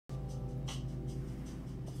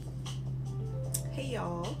Hey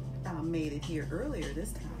y'all, I made it here earlier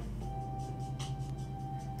this time.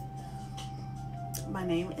 My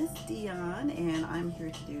name is Dion and I'm here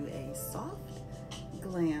to do a soft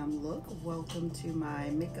glam look. Welcome to my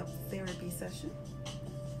makeup therapy session.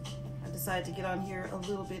 I decided to get on here a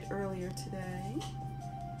little bit earlier today.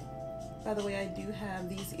 By the way, I do have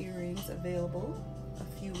these earrings available, a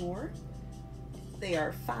few more. They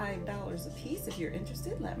are $5 a piece. If you're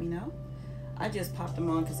interested, let me know. I just popped them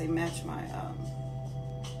on because they match my,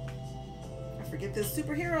 I forget this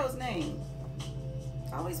superhero's name.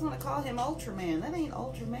 I always want to call him Ultraman. That ain't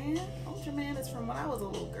Ultraman. Ultraman is from when I was a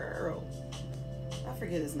little girl. I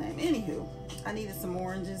forget his name. Anywho, I needed some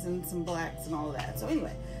oranges and some blacks and all of that. So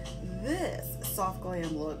anyway, this soft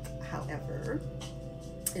glam look, however,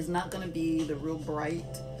 is not going to be the real bright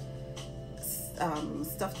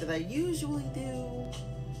stuff that I usually do.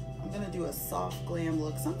 I'm going to do a soft glam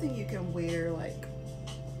look, something you can wear like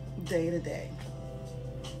day to day.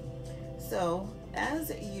 So as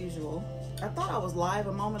usual, I thought I was live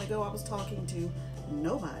a moment ago. I was talking to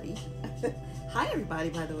nobody. Hi everybody,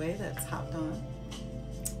 by the way, that's hopped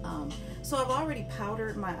on. So I've already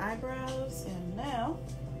powdered my eyebrows and now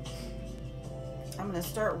I'm going to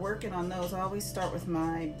start working on those. I always start with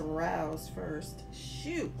my brows first.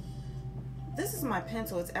 Shoot. This is my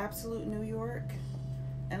pencil. It's Absolute New York.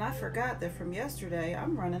 And I forgot that from yesterday,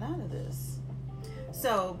 I'm running out of this.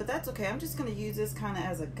 So, but that's okay. I'm just going to use this kind of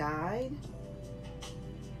as a guide.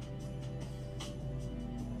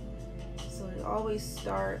 So you always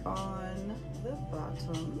start on the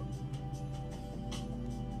bottom.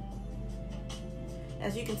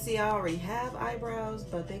 As you can see, I already have eyebrows,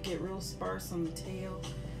 but they get real sparse on the tail.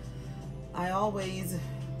 I always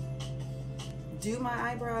do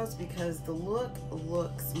my eyebrows because the look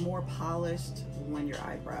looks more polished when your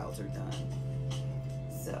eyebrows are done.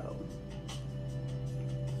 So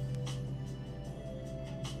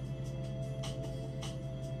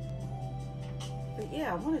but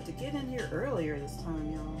yeah, I wanted to get in here earlier this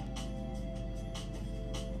time, y'all.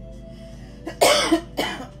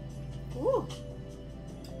 Ooh,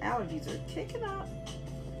 allergies are kicking up.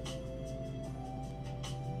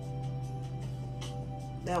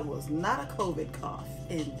 That was not a COVID cough,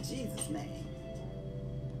 in Jesus' name.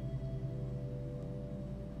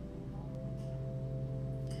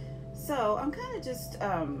 So I'm kind of just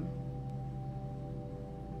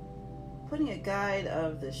putting a guide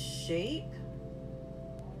of the shape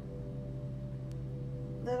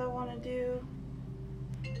that I want to do.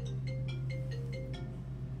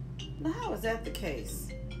 Now, how is that the case?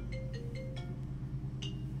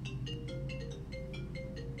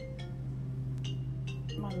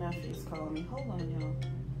 My nephew's calling me. Hold on, y'all.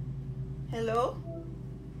 Hello?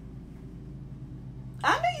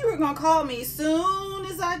 I knew you were going to call me soon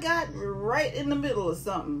as I got right in the middle of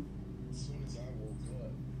something. As soon as I woke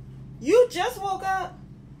up. You just woke up?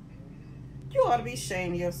 You ought to be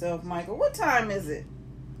ashamed of yourself, Michael. What time is it?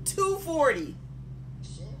 2:40.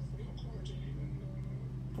 So, we don't quarantine.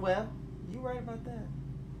 Well, you right about that.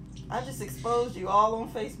 I just exposed you all on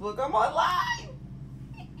Facebook. I'm on live.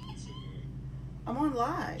 I'm on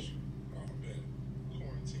live. Oh, man.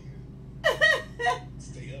 Quarantine.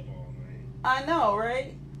 Stay up all night. I know,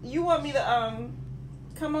 right? You want me to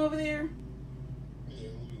come over there? Yeah,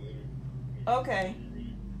 we'll be later. Okay.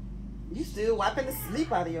 You still wiping the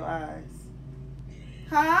sleep out of your eyes.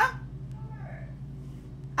 Huh?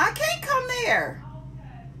 I can't come there.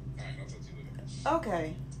 Alright, I'll talk to you later.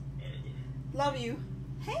 Okay. Alright, Love you.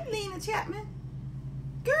 Hey, Lena Chapman.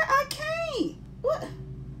 Girl, I can't. What?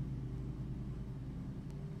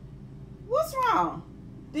 What's wrong?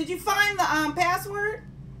 Did you find the password?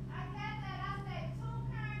 I got that. I said 2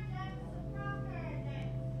 current debits from current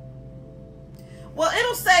debits. Well,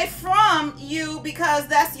 it'll say from you because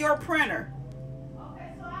that's your printer.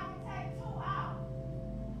 Okay, so I can take 2 out.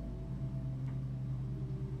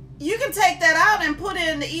 You can take that out and put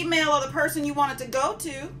in the email of the person you want it to go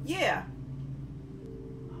to. Yeah.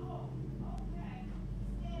 Oh, okay.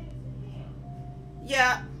 Send it to him.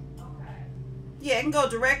 Yeah. Okay. Yeah, it can go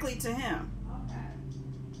directly to him. Okay.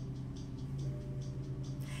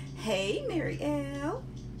 Hey, Mary L.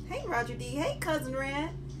 Hey, Roger D. Hey, Cousin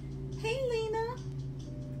Rat. Hey, Lena.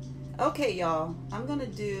 Okay, y'all. I'm going to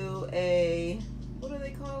do a, what do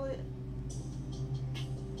they call it?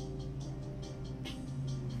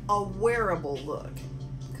 A wearable look.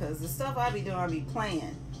 Because the stuff I be doing, I be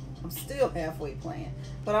playing. I'm still halfway playing.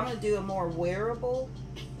 But I'm going to do a more wearable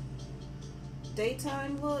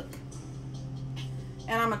daytime look.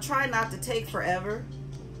 And I'm going to try not to take forever.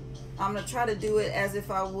 I'm going to try to do it as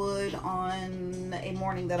if I would on a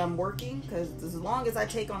morning that I'm working. Because as long as I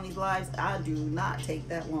take on these lives, I do not take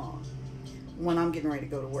that long. when I'm getting ready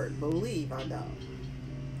to go to work. Believe I don't.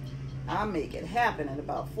 I make it happen in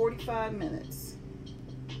about 45 minutes.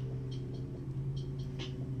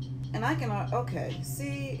 And I can, okay,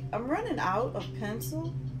 see, I'm running out of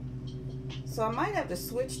pencil. So I might have to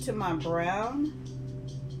switch to my brown.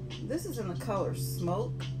 This is in the color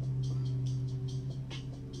Smoke.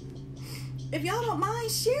 If y'all don't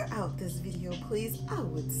mind, share out this video, please. I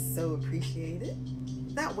would so appreciate it.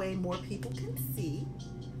 That way more people can see.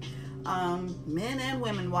 Men and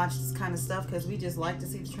women watch this kind of stuff because we just like to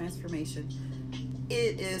see the transformation.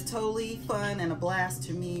 It is totally fun and a blast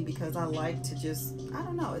to me because I like to just, I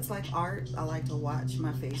don't know, it's like art. I like to watch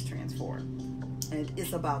my face transform. And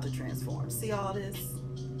it's about to transform. See all this?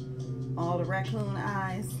 All the raccoon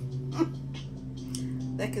eyes?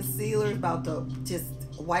 That concealer is about to just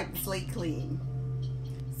wipe the slate clean.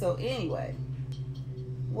 So anyway,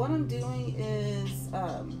 what I'm doing is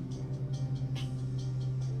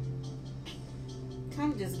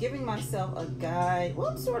kind of just giving myself a guide. Well,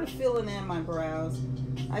 I'm sort of filling in my brows.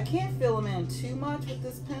 I can't fill them in too much with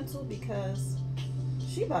this pencil because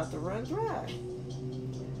she about to run dry.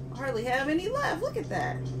 I hardly have any left. Look at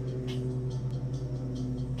that.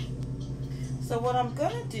 So what I'm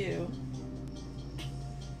gonna do,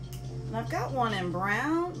 and I've got one in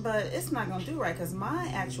brown, but it's not gonna do right because my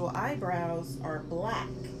actual eyebrows are black.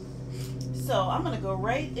 So I'm gonna go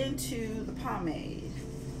right into the pomade.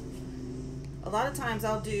 A lot of times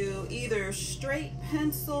I'll do either straight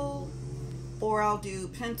pencil or I'll do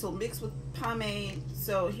pencil mixed with pomade.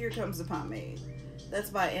 So here comes the pomade.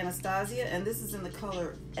 That's by Anastasia, and this is in the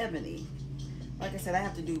color Ebony. Like I said, I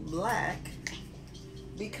have to do black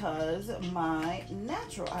because my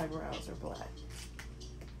natural eyebrows are black.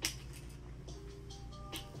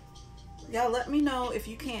 Y'all let me know if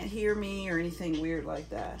you can't hear me or anything weird like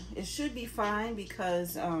that. It should be fine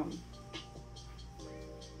because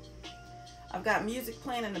I've got music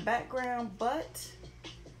playing in the background, but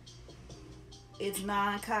it's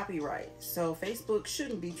non-copyright. So Facebook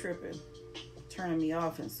shouldn't be tripping, turning me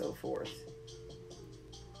off and so forth.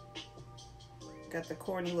 Got the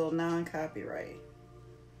corny little non-copyright.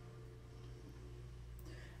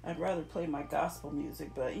 I'd rather play my gospel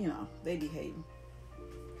music, but you know, they be hating.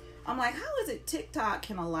 I'm like, how is it TikTok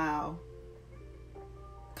can allow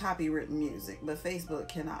copywritten music, but Facebook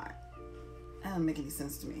cannot? That doesn't make any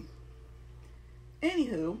sense to me.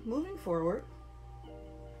 Anywho, moving forward.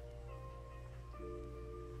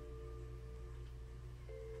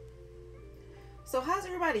 So how's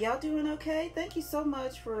everybody? Y'all doing okay? Thank you so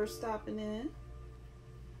much for stopping in.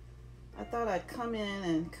 I thought I'd come in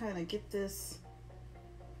and kind of get this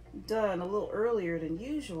done a little earlier than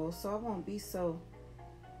usual so I won't be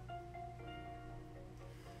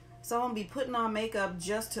I won't be putting on makeup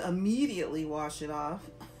just to immediately wash it off.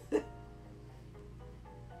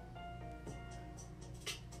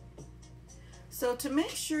 So to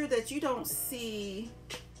make sure that you don't see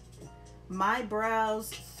my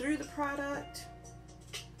brows through the product,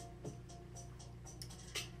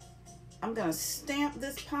 I'm gonna stamp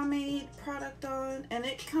this pomade product on, and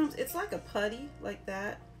it's like a putty like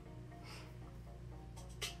that.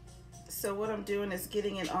 So what I'm doing is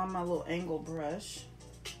getting it on my little angle brush,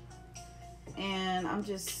 and I'm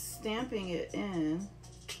just stamping it in.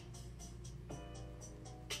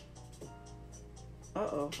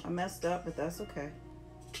 Uh-oh, I messed up, but that's okay.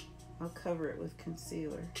 I'll cover it with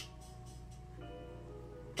concealer.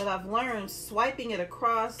 But I've learned swiping it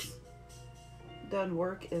across doesn't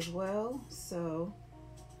work as well, so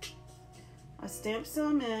I stamp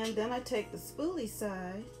some in, then I take the spoolie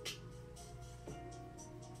side.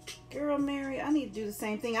 Girl, Mary, I need to do the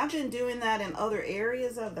same thing. I've been doing that in other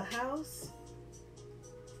areas of the house,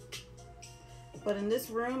 but in this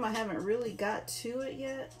room I haven't really got to it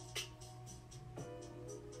yet.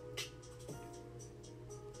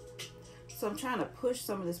 So I'm trying to push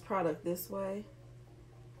some of this product this way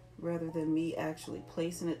rather than me actually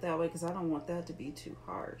placing it that way because I don't want that to be too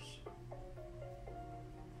harsh.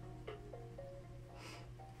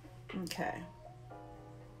 Okay.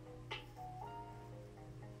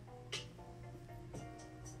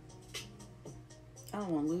 I don't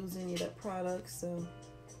want to lose any of that product, so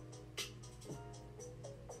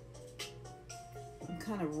I'm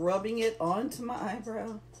kind of rubbing it onto my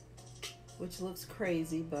eyebrow, which looks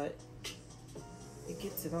crazy, but it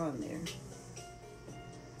gets it on there.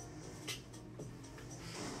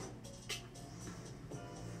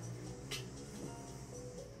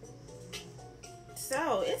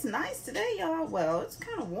 So it's nice today, y'all. Well, it's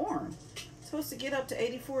kind of warm. It's supposed to get up to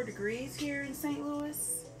 84 degrees here in St.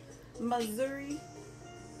 Louis, Missouri.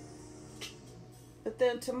 But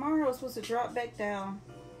then tomorrow it's supposed to drop back down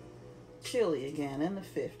chilly again in the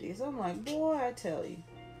 50s. I'm like, boy, I tell you.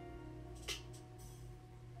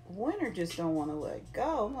 Winter just don't want to let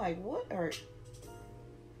go. I'm like, what are...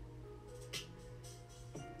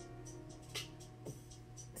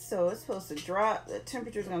 So it's supposed to drop. The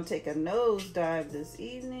temperature's going to take a nosedive this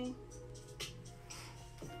evening.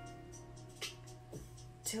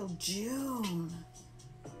 Till June.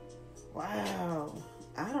 Wow.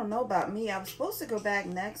 I don't know about me. I was supposed to go back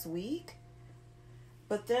next week.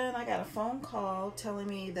 But then I got a phone call telling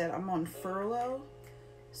me that I'm on furlough.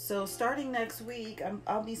 So starting next week,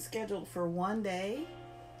 I'll be scheduled for 1 day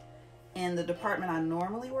in the department I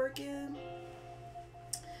normally work in.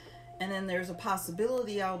 And then there's a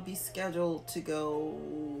possibility I'll be scheduled to go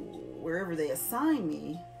wherever they assign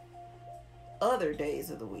me other days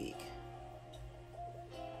of the week.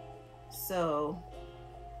 So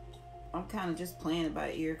I'm kind of just playing it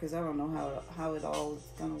by ear because I don't know how it all is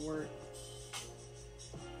going to work.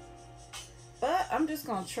 But I'm just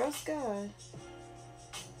going to trust God.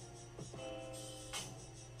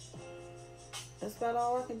 That's about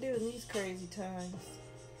all I can do in these crazy times.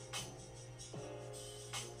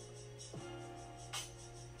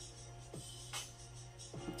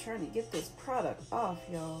 I'm trying to get this product off,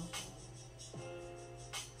 y'all.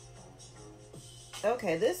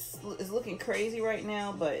 Okay, this is looking crazy right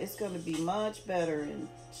now, but it's going to be much better in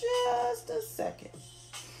just a second.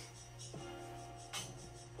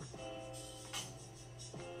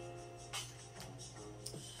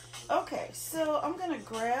 Okay, so I'm going to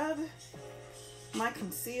grab my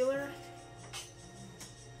concealer,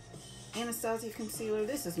 Anastasia concealer.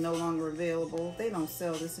 This is no longer available. They don't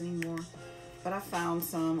sell this anymore. But I found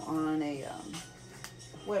some on a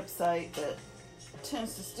website that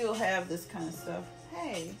tends to still have this kind of stuff.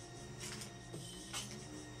 Hey,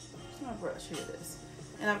 where's my brush? Here it is.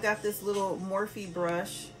 And I've got this little Morphe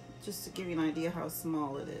brush just to give you an idea how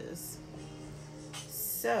small it is.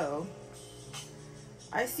 So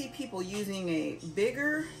I see people using a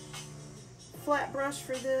bigger flat brush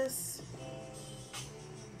for this.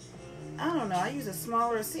 I don't know. I use a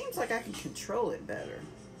smaller. It seems like I can control it better.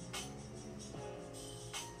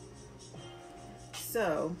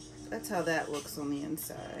 So that's how that looks on the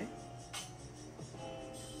inside.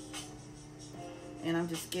 And I'm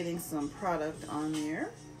just getting some product on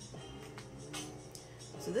there.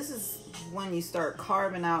 So this is when you start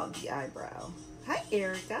carving out the eyebrow. Hi,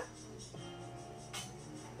 Erica.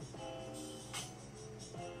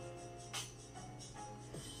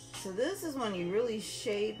 So this is when you really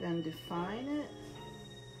shape and define it.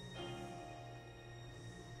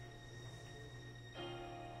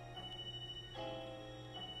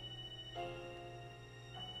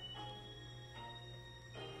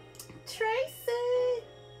 Tracy!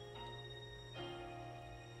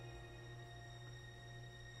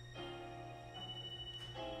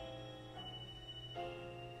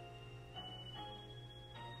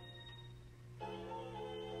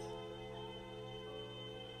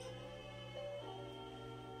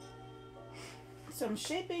 So I'm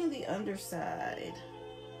shaping the underside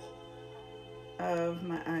of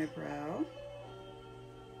my eyebrow.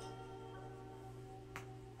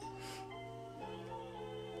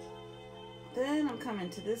 Then I'm coming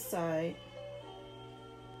to this side.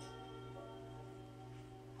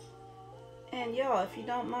 And y'all, if you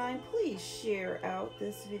don't mind, please share out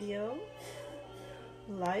this video.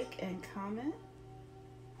 Like and comment.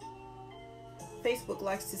 Facebook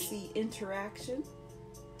likes to see interaction.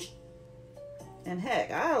 And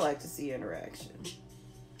heck, I like to see interaction.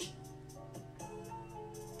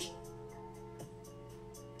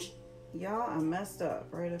 Y'all, I messed up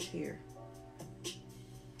right up here.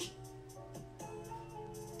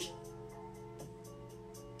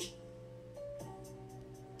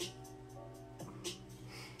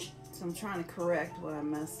 So I'm trying to correct what I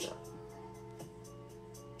messed up.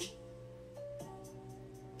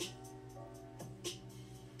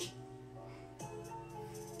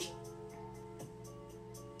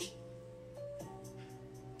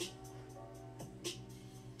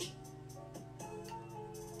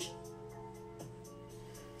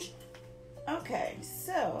 Okay,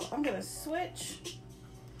 so I'm going to switch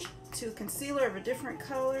to concealer of a different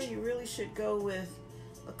color. You really should go with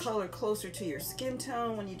a color closer to your skin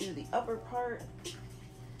tone when you do the upper part.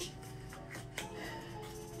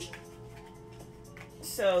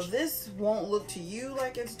 So this won't look to you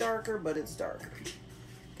like it's darker, but it's darker.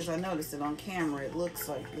 Because I noticed it on camera, it looks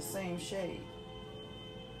like the same shade.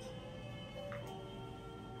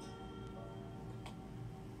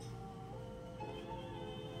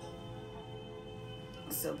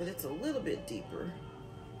 So, but it's a little bit deeper.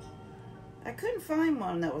 I couldn't find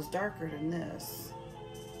one that was darker than this.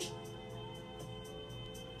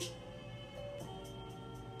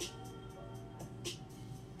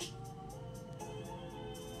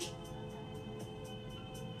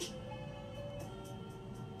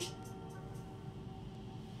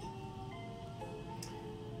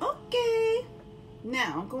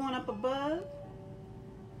 Now, going up above.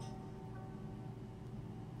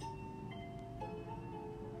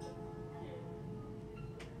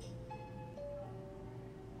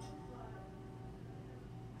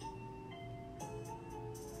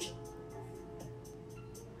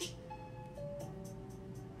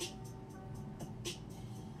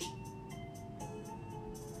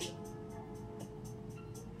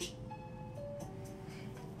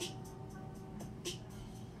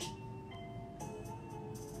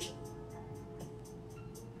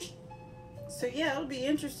 So yeah, it'll be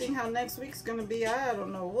interesting how next week's gonna be. I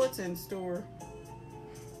don't know what's in store.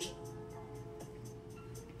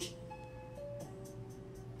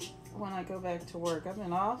 When I go back to work, I've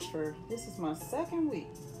been off for, this is my second week.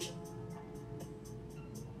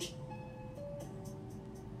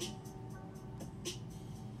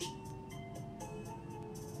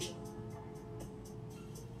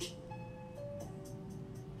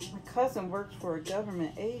 My cousin works for a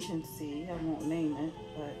government agency. I won't name it,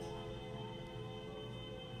 but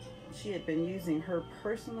she had been using her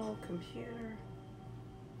personal computer,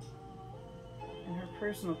 and her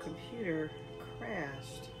personal computer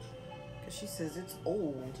crashed because she says it's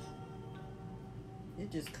old. It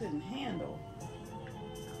just couldn't handle.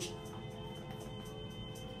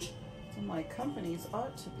 So my companies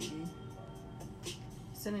ought to be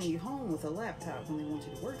sending you home with a laptop when they want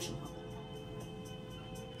you to work from home.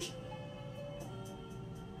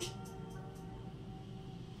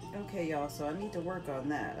 Okay, y'all, so I need to work on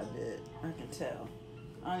that a bit. I can tell.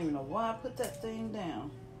 I don't even know why I put that thing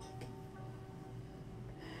down.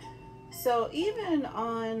 So even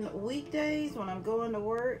on weekdays when I'm going to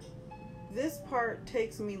work, this part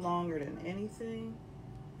takes me longer than anything.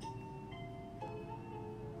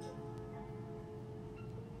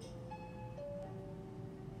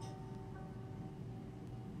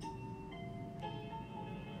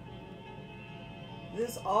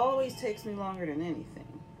 This always takes me longer than anything.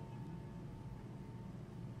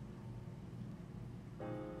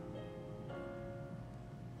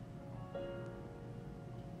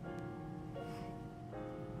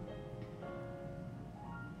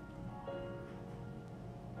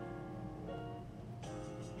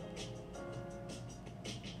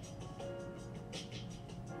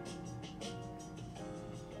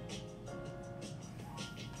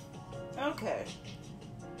 Okay.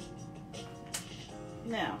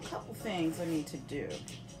 Now, a couple things I need to do.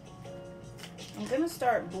 I'm going to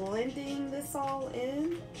start blending this all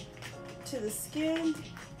in to the skin.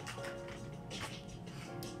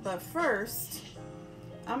 But first,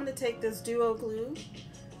 I'm going to take this duo glue.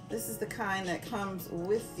 This is the kind that comes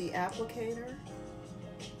with the applicator.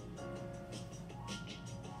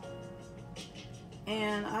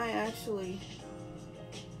 And I actually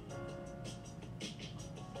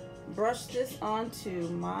brush this onto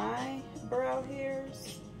my brow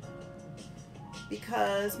hairs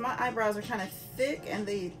because my eyebrows are kind of thick and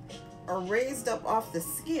they are raised up off the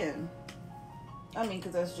skin. I mean,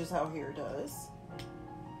 because that's just how hair does.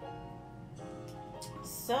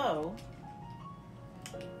 So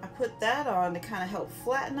I put that on to kind of help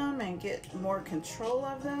flatten them and get more control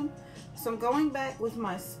of them. So I'm going back with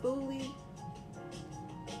my spoolie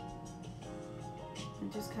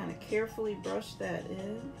and just kind of carefully brush that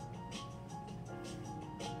in.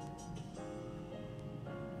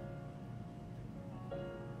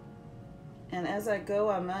 And as I go,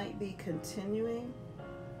 I might be continuing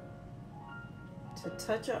to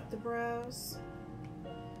touch up the brows.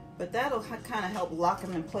 But that'll kind of help lock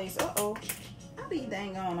them in place. Uh-oh. I'll be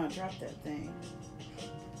dang on, I dropped that thing.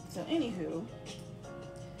 So anywho,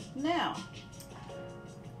 now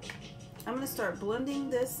I'm going to start blending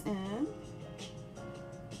this in.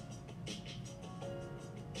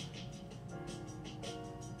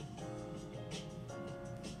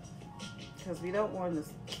 Because we don't want to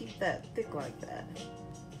keep that thick like that.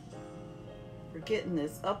 We're getting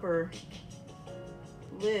this upper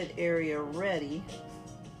lid area ready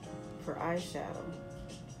for eyeshadow.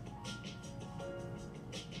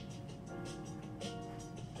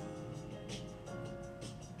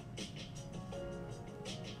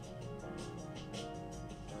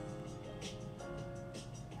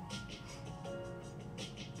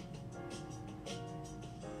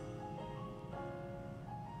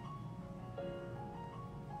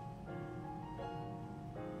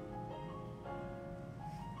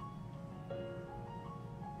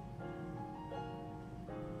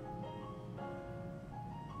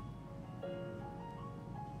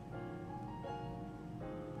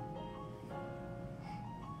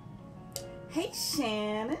 Hey,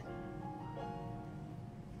 Shannon.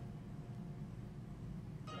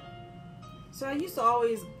 So I used to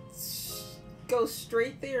always go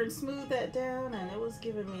straight there and smooth that down, and it was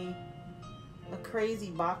giving me a crazy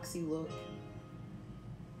boxy look.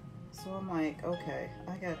 So I'm like, okay,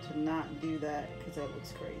 I got to not do that because that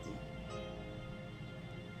looks crazy.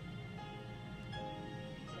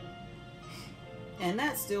 And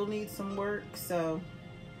that still needs some work, so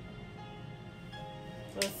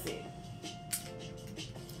let's see.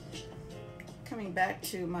 Coming back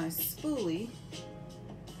to my spoolie.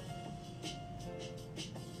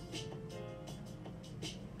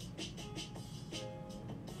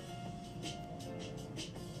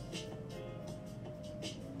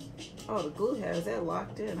 Oh, the glue has that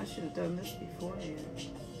locked in. I should have done this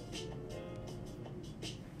beforehand.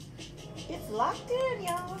 It's locked in,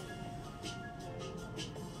 y'all.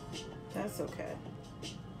 That's okay.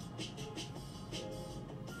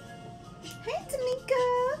 Hey,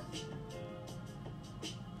 Tamika.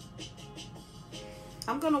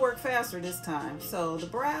 I'm gonna work faster this time. So the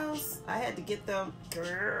brows, I had to get them,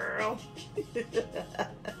 girl.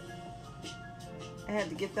 I had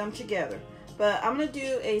to get them together. But I'm gonna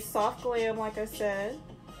do a soft glam, like I said.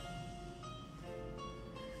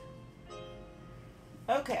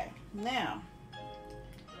 Okay, now.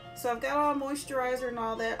 So I've got all moisturizer and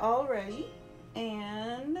all that already.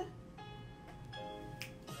 And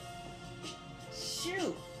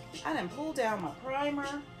shoot, I didn't pull down my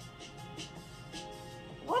primer.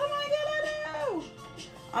 What am I gonna do?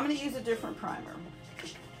 I'm gonna use a different primer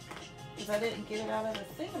because I didn't get it out of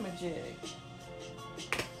the thingamajig.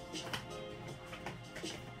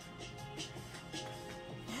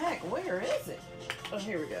 Heck, where is it? Oh,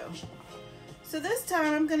 here we go. So this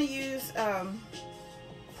time I'm gonna use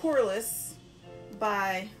Poreless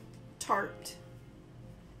by Tarte,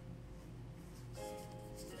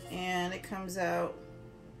 and it comes out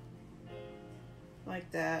like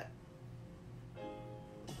that.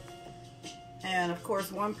 And of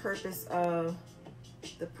course, one purpose of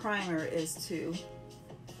the primer is to,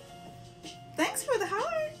 thanks for the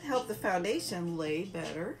heart, help the foundation lay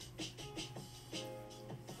better.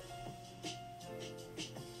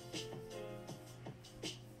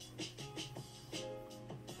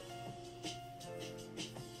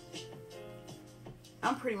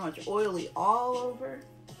 I'm pretty much oily all over,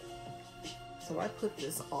 so I put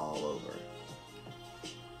this all over.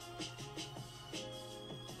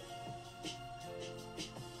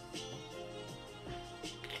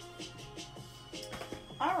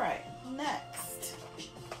 All right, next,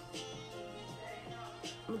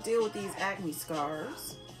 I'm gonna deal with these acne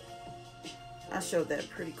scars. I showed that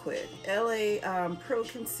pretty quick. LA Pro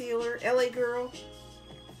Concealer, LA Girl.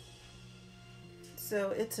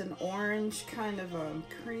 So it's an orange kind of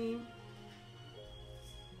cream.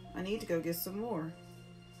 I need to go get some more.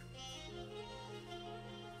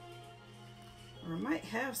 Or I might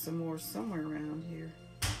have some more somewhere around here.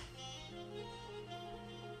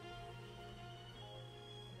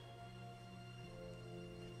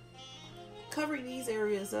 Covering these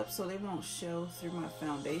areas up so they won't show through my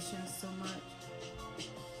foundation so much.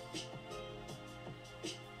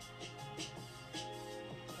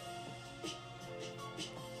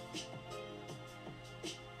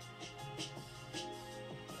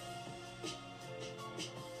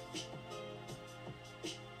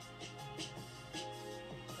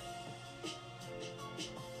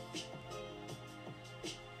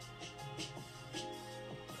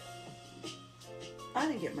 I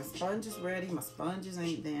didn't get my sponges ready. My sponges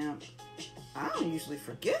ain't damp. I don't usually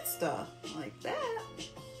forget stuff like that.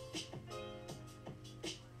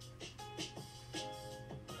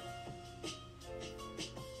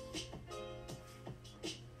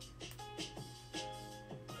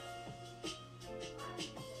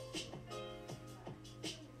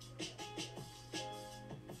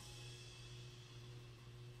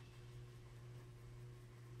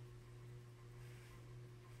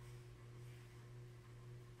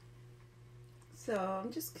 So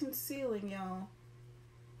I'm just concealing, y'all.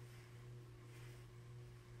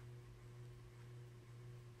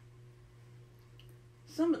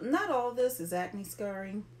 Not all this is acne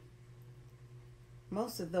scarring.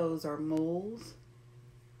 Most of those are moles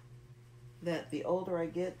that the older I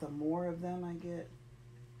get, the more of them I get.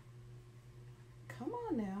 Come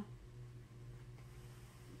on now.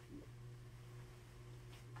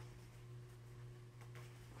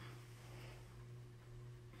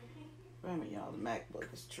 Wait a minute, y'all, the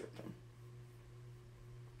MacBook is tripping.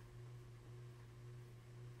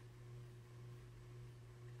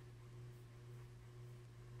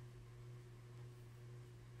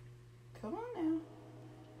 Come on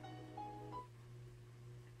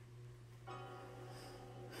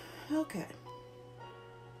now. Okay.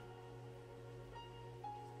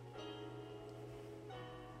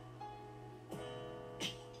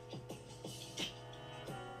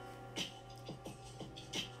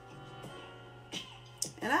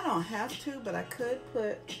 don't have to, but I could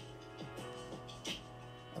put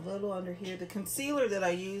a little under here. The concealer that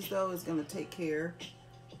I use though is going to take care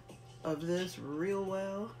of this real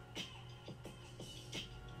well.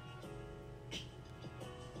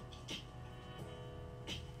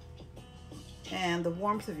 And the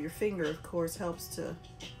warmth of your finger, of course, helps to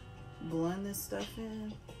blend this stuff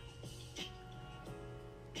in.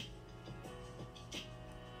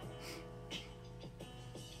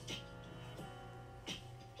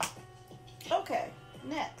 Okay,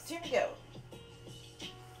 next, here we go.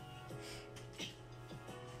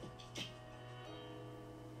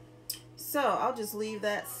 So I'll just leave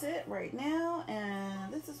that sit right now,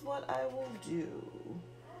 and this is what I will do.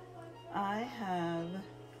 I have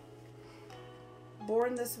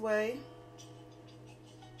Born This Way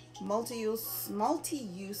multi-use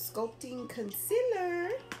sculpting concealer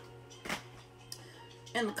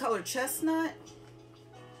in the color Chestnut.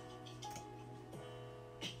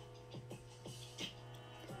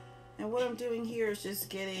 And what I'm doing here is just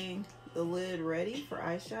getting the lid ready for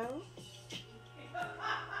eyeshadow.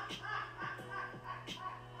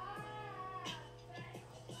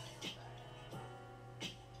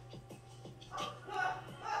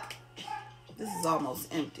 This is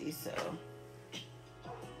almost empty, so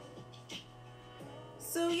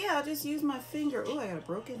yeah, I'll just use my finger. Oh, I got a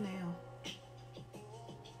broken nail.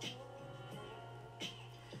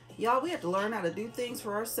 Y'all, we have to learn how to do things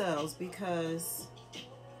for ourselves because,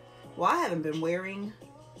 well, I haven't been wearing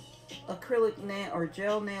acrylic nail or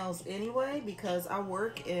gel nails anyway because I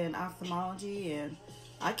work in ophthalmology and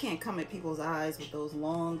I can't come at people's eyes with those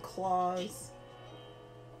long claws.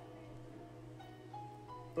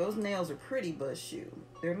 Those nails are pretty, but shoot,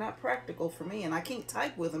 they're not practical for me, and I can't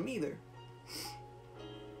type with them either.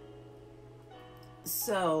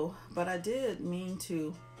 So, but I did mean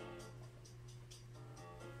to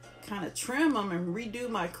kind of trim them and redo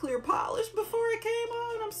my clear polish before it came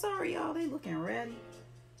on. I'm sorry, y'all, they looking ratty.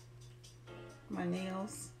 My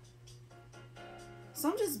nails. So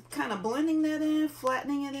I'm just kind of blending that in,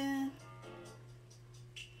 flattening it in.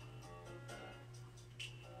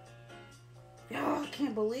 Y'all, I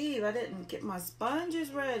can't believe I didn't get my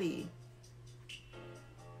sponges ready.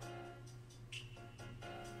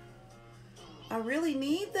 I really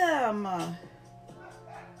need them.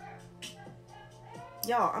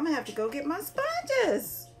 Y'all, I'm gonna have to go get my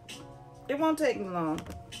sponges. It won't take me long.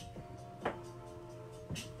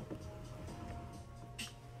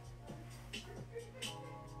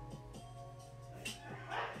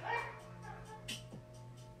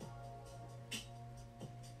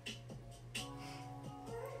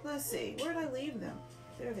 Let's see, where'd I leave them?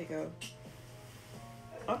 There they go.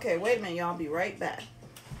 Okay, wait a minute, y'all. I'll be right back.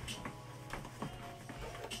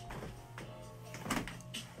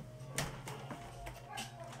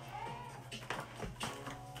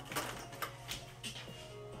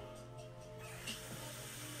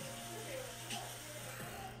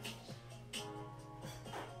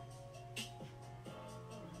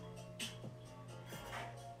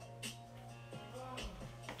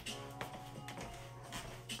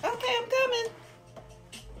 Okay, I'm coming.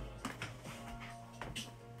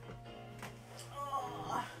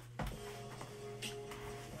 Oh.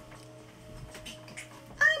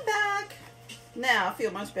 I'm back. Now I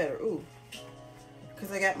feel much better. Ooh,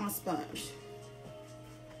 because I got my sponge.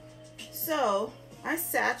 So I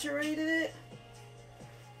saturated it,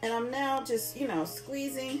 and I'm now just, you know,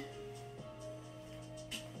 squeezing.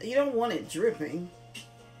 You don't want it dripping,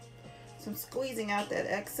 so I'm squeezing out that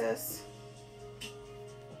excess.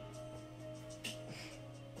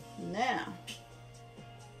 Now,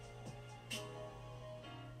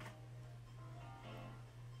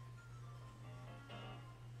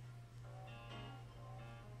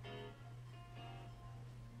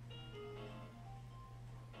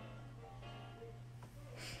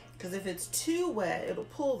 because if it's too wet, it'll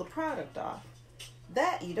pull the product off.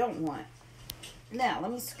 That you don't want. Now,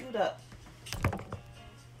 let me scoot up.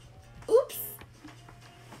 Oops.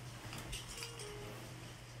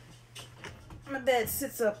 My bed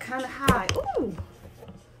sits up kind of high. Ooh.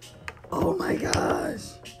 Oh my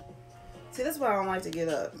gosh. See, that's why I don't like to get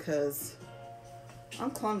up, because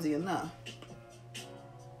I'm clumsy enough.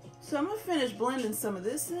 So I'm going to finish blending some of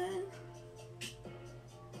this in.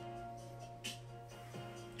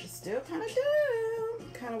 It's still kind of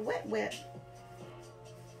down. Kind of wet.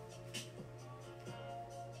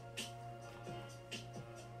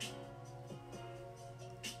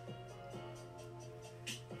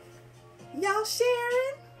 Y'all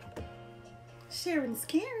sharing? Sharing's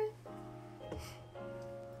caring.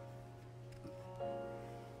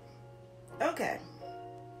 Okay.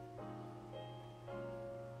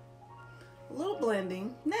 A little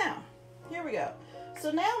blending. Now, here we go.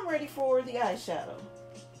 So now I'm ready for the eyeshadow.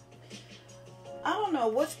 I don't know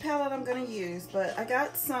which palette I'm going to use, but I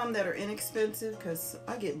got some that are inexpensive because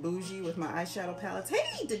I get bougie with my eyeshadow palettes.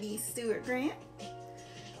 Hey, Denise Stewart Grant.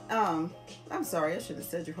 I'm sorry, I should have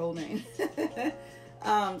said your whole name.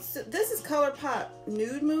 So this is ColourPop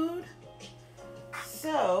Nude Mood.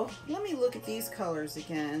 So let me look at these colors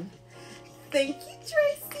again. Thank you,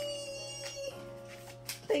 Tracy.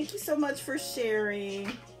 Thank you so much for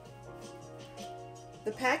sharing.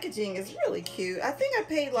 The packaging is really cute. I think I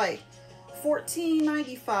paid like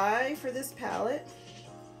 $14.95 for this palette.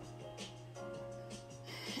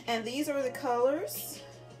 And these are the colors.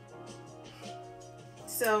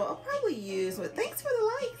 So I'll probably use, but thanks for the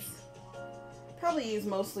likes. Probably use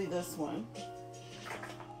mostly this one.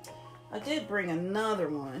 I did bring another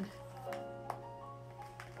one.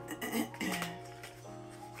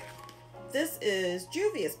 This is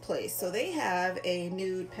Juvia's Place. So they have a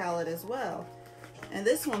nude palette as well. And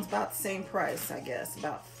this one's about the same price, I guess.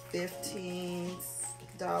 About $15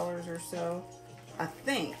 or so. I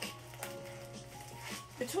think.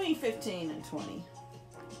 Between 15 and 20.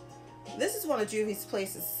 This is one of Juvia's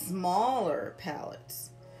Place's smaller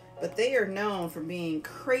palettes. But they are known for being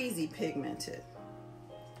crazy pigmented.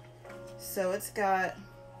 So it's got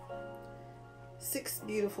 6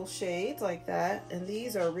 beautiful shades like that. And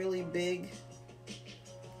these are really big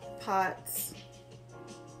pots.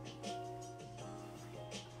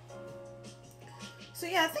 So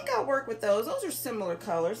yeah, I think I'll work with those. Those are similar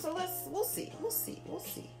colors. So we'll see.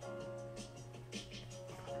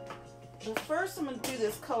 But first I'm going to do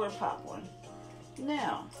this ColourPop one.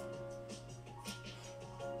 Now,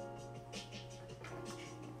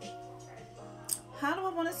 how do I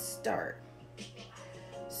want to start?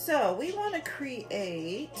 So we want to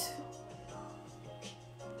create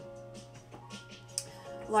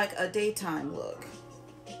like a daytime look.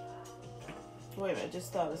 Wait a minute, I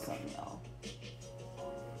just thought of something, y'all.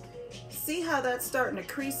 See how that's starting to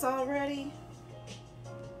crease already?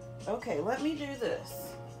 Okay, let me do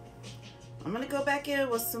this. I'm going to go back in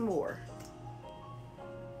with some more.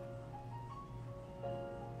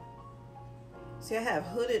 See, I have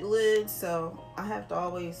hooded lids, so I have to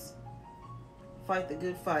always fight the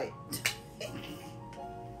good fight.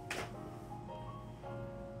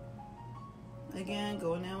 Again,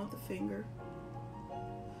 going down with the finger.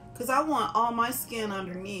 Because I want all my skin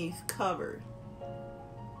underneath covered.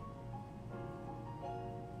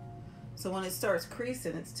 So when it starts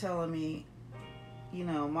creasing, it's telling me, you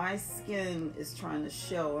know, my skin is trying to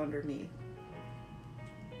show underneath.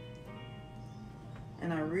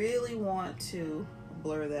 And I really want to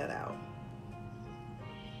blur that out.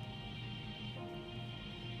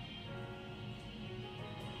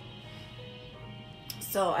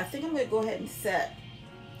 So I think I'm going to go ahead and set.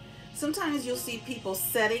 Sometimes you'll see people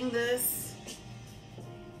setting this,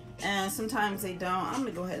 and sometimes they don't. I'm going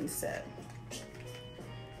to go ahead and set.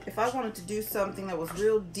 If I wanted to do something that was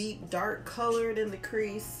real deep, dark colored in the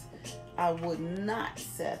crease, I would not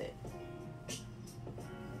set it.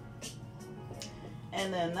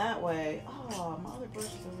 And then that way, oh, my other brush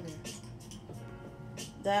is over there.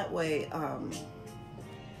 That way, I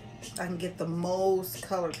can get the most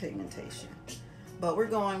color pigmentation. But we're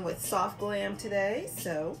going with Soft Glam today,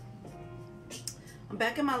 so I'm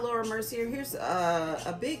back in my Laura Mercier. Here's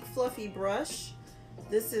a big fluffy brush.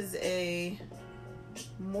 This is a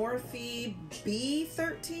Morphe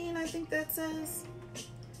B13, I think that says.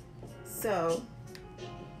 So,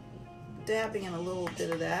 dabbing in a little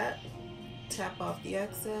bit of that. Tap off the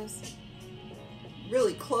excess.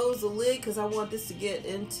 Really close the lid because I want this to get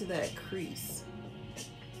into that crease.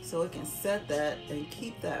 So it can set that and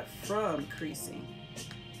keep that from creasing.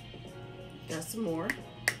 Got some more.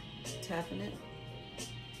 Tapping it.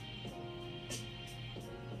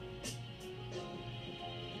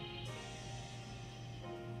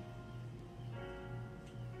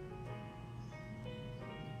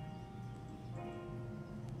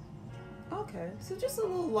 Okay, so just a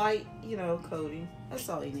little light, you know, coating. That's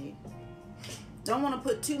all you need. Don't want to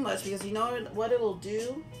put too much because you know what it'll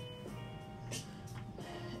do?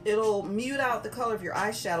 It'll mute out the color of your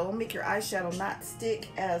eyeshadow. It'll make your eyeshadow not stick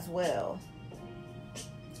as well.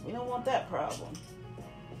 So we don't want that problem.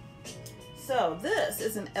 So this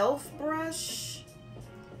is an e.l.f. brush.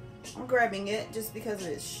 I'm grabbing it just because of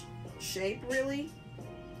its shape, really.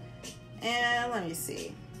 And let me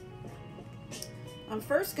see. I'm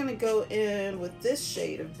first going to go in with this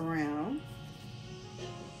shade of brown,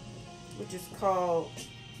 which is called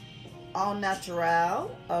All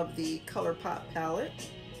Natural of the ColourPop palette.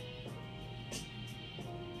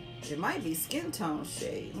 It might be skin tone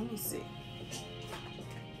shade. Let me see.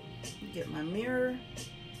 Get my mirror.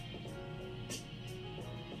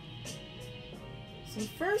 So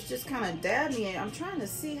first just kind of dab me in. I'm trying to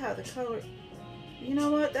see how the color, you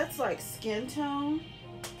know what? That's like skin tone.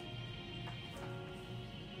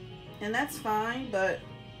 And that's fine, but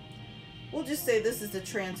we'll just say this is the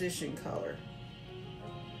transition color.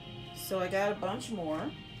 So I got a bunch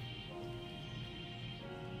more.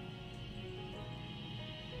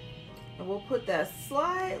 And we'll put that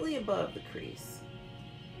slightly above the crease.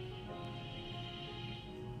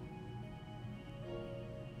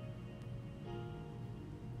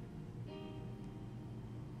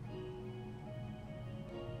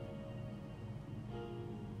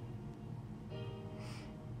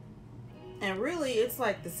 And really, it's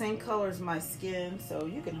like the same color as my skin, so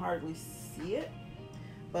you can hardly see it,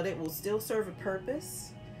 but it will still serve a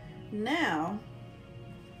purpose. Now,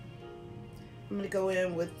 I'm going to go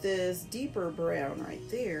in with this deeper brown right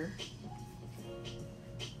there.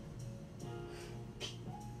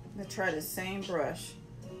 I'm going to try the same brush.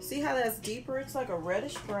 See how that's deeper? It's like a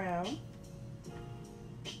reddish brown.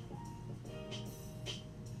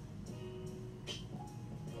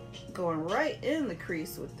 Going right in the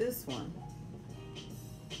crease with this one.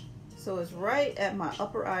 So it's right at my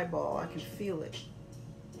upper eyeball. I can feel it.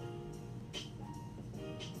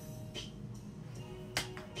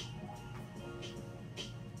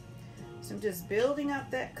 So I'm just building up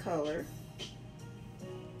that color.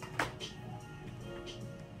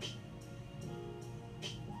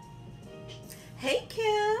 Hey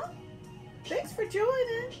Kim, thanks for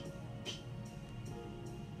joining.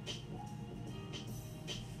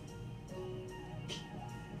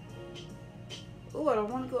 Oh, I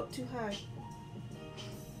don't want to go up too high.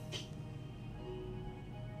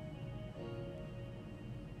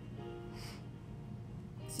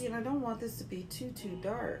 See, and I don't want this to be too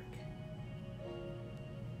dark,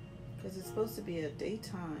 because it's supposed to be a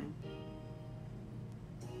daytime.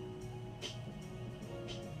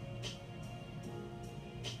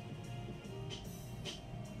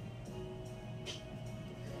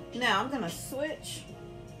 Now I'm going to switch.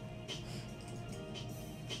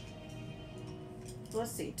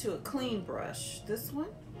 Let's see, to a clean brush. This one.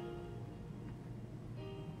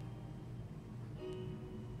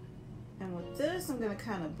 And with this, I'm going to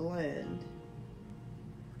kind of blend.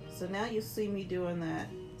 So now you see me doing that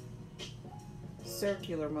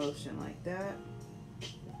circular motion like that.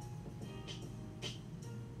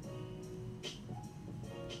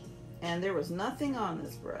 And there was nothing on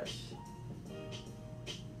this brush.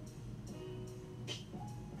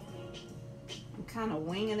 I'm kind of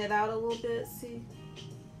winging it out a little bit, see?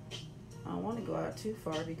 I don't want to go out too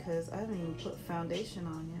far because I haven't even put foundation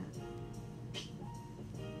on yet.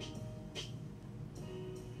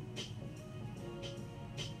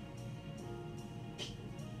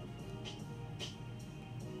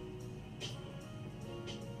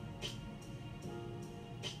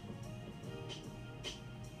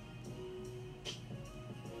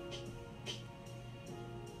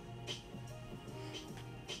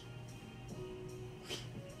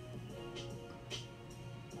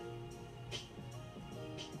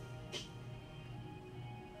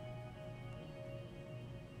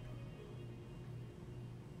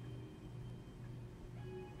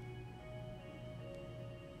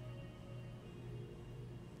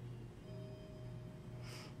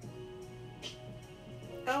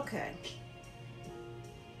 Okay.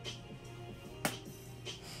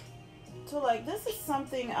 So like this is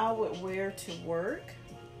something I would wear to work.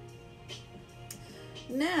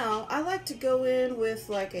 Now I like to go in with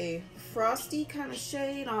like a frosty kind of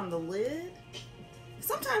shade on the lid.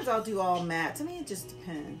 Sometimes I'll do all mattes. I mean, it just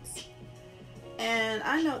depends. And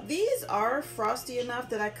I know these are frosty enough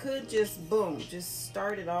that I could just boom, just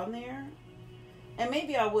start it on there. And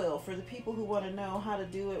maybe I will for the people who want to know how to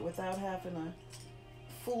do it without having to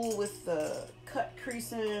fool with the cut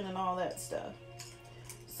creasing and all that stuff.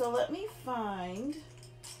 So let me find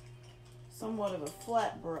somewhat of a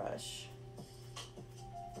flat brush.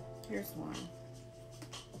 Here's one.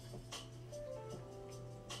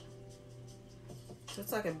 So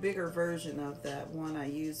it's like a bigger version of that one I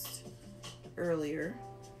used earlier.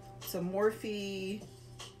 It's a Morphe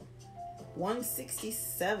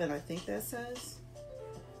 167, I think that says.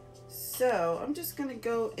 So I'm just gonna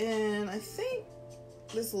go in, I think,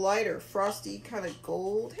 this lighter frosty kind of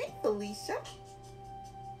gold. Hey Felicia.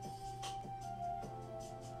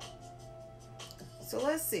 So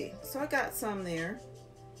let's see. So I got some there.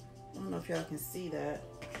 I don't know if y'all can see that.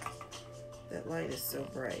 That light is so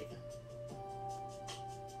bright.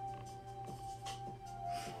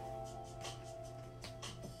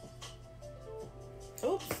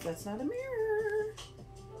 Oops, that's not a mirror.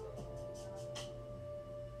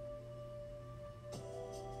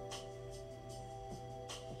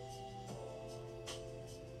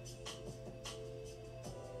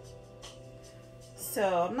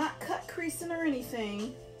 So I'm not cut creasing or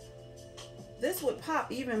anything. This would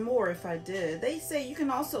pop even more if I did. They say you can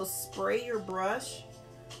also spray your brush.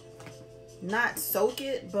 Not soak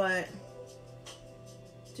it, but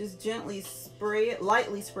just gently spray it,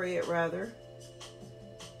 lightly spray it rather.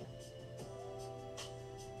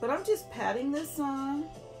 But I'm just patting this on.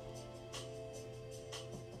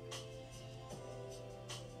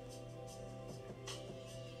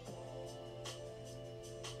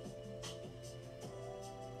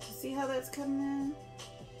 See how that's coming in?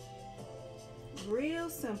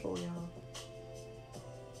 Real simple, y'all.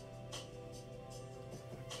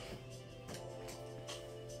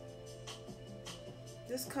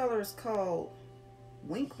 This color is called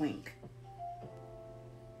Wink Wink.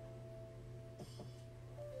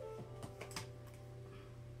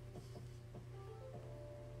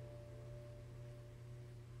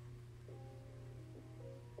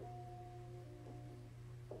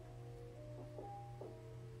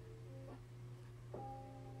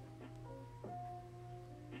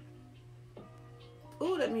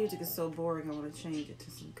 Ooh, that music is so boring. I want to change it to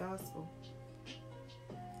some gospel.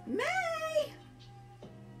 May!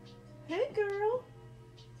 Hey, girl.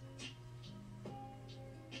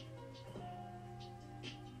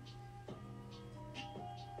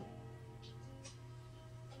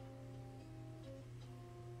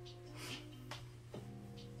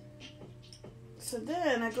 So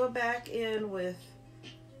then I go back in with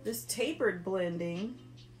this tapered blending.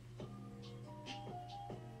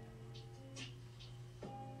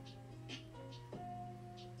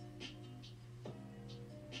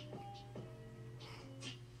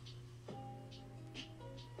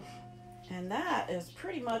 And that is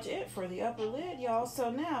pretty much it for the upper lid, y'all. So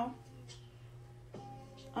now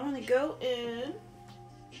I'm gonna go in.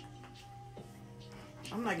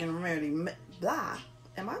 I'm not getting ready to blah.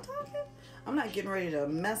 Am I talking? I'm not getting ready to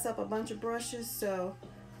mess up a bunch of brushes, so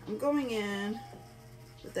I'm going in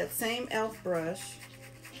with that same e.l.f. brush.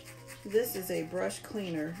 This is a brush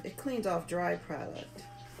cleaner. It cleans off dry product.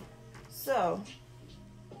 So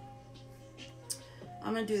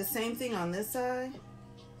I'm gonna do the same thing on this side.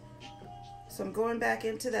 So I'm going back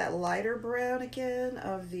into that lighter brown again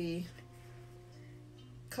of the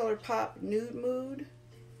ColourPop Nude Mood.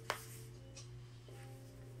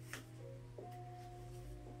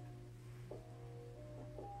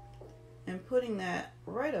 And putting that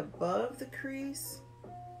right above the crease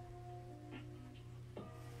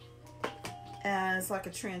as like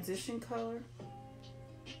a transition color.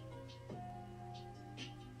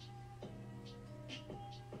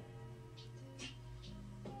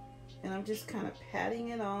 And I'm just kind of patting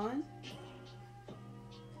it on.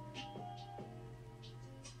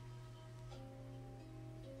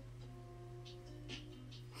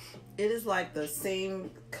 It is like the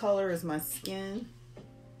same color as my skin.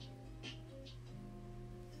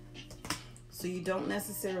 So you don't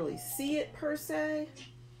necessarily see it per se,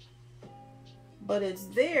 but it's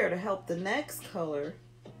there to help the next color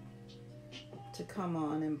to come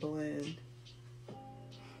on and blend.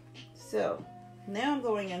 So now I'm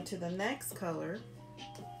going into the next color.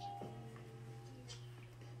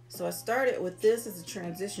 So I started with this as a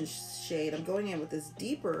transition shade. I'm going in with this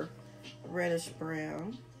deeper reddish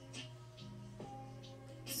brown.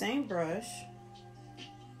 Same brush.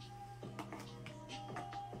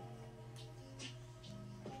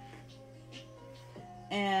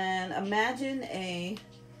 And imagine a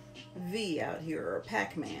V out here, or a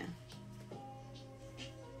Pac-Man.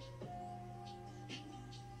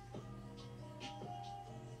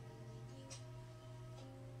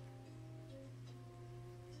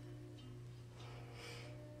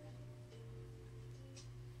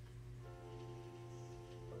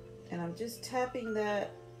 And I'm just tapping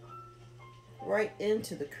that right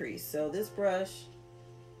into the crease. So this brush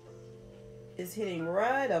is hitting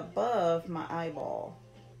right above my eyeball.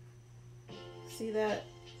 See that?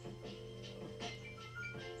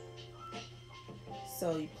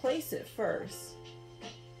 So you place it first.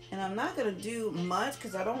 And I'm not going to do much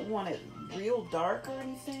because I don't want it real dark or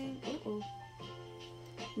anything. Ooh.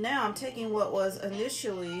 Now I'm taking what was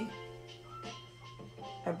initially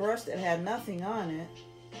a brush that had nothing on it.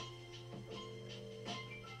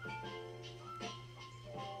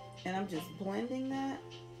 And I'm just blending that.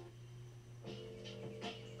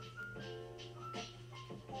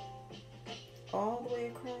 All the way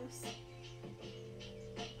across.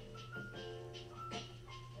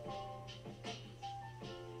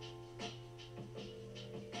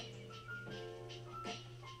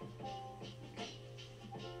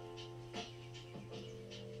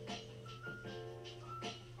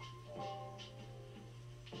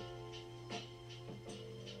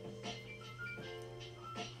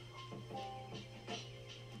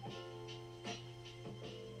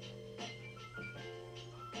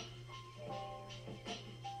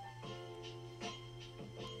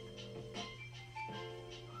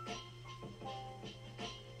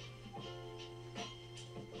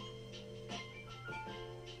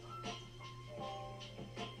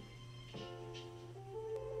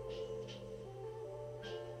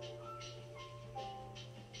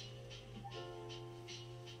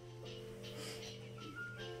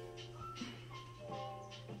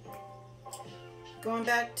 Going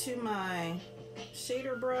back to my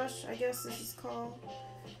shader brush, I guess this is called,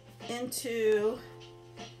 into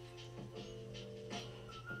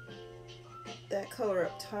that color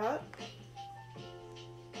up top.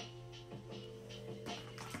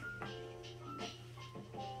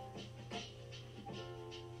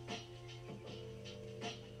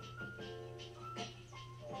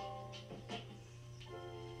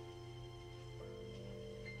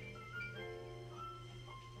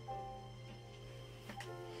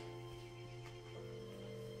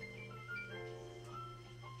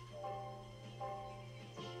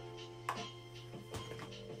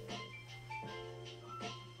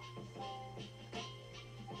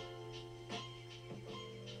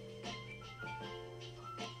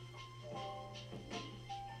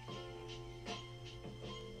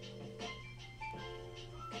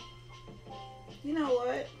 You know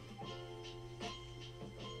what?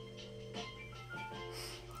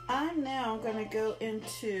 I'm now going to go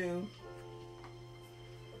into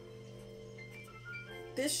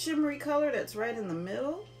this shimmery color that's right in the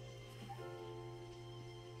middle.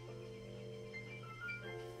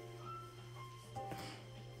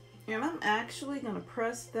 And I'm actually going to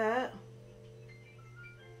press that.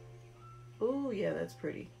 Oh, yeah, that's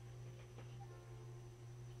pretty.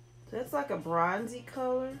 That's like a bronzy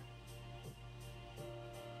color.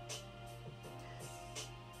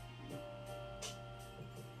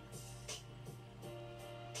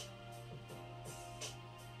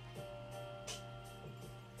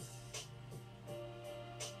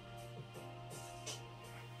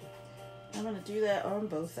 I'm going to do that on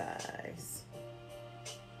both eyes.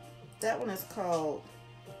 That one is called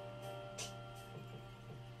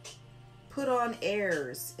Put On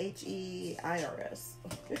Airs, H-E-I-R-S.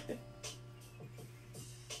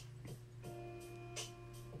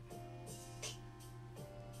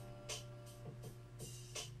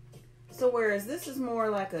 So whereas this is more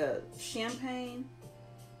like a champagne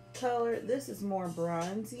color, this is more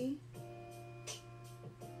bronzy.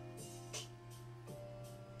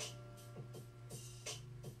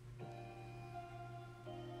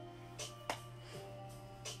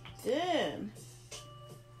 Then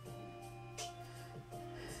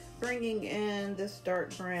bringing in this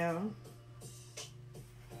dark brown,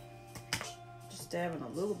 just dabbing a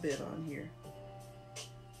little bit on here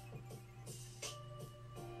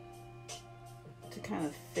to kind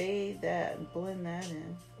of fade that and blend that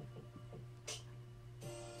in.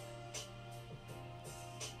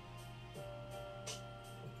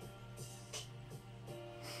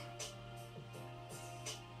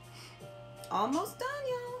 Almost done,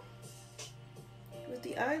 y'all, with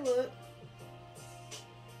the eye look.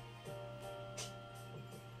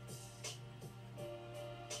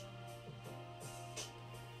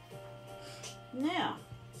 Now,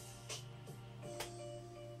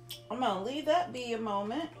 I'm going to leave that be a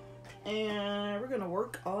moment, and we're going to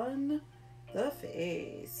work on the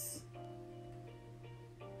face.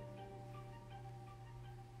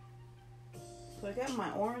 So I got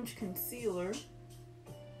my orange concealer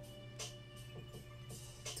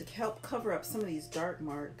to help cover up some of these dark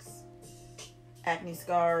marks, acne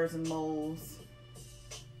scars and moles.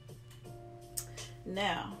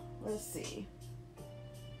 Now, let's see.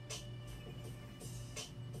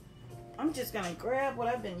 I'm just gonna grab what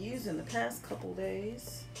I've been using the past couple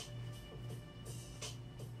days.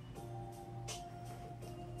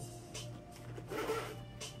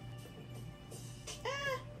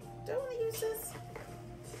 Don't want to use this.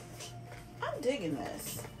 I'm digging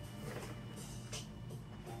this.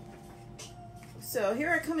 So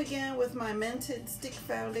here I come again with my Mented Stick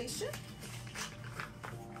Foundation.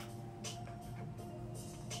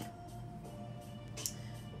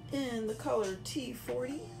 In the color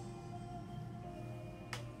T40.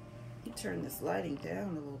 Turn this lighting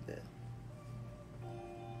down a little bit.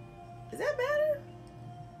 Is that better?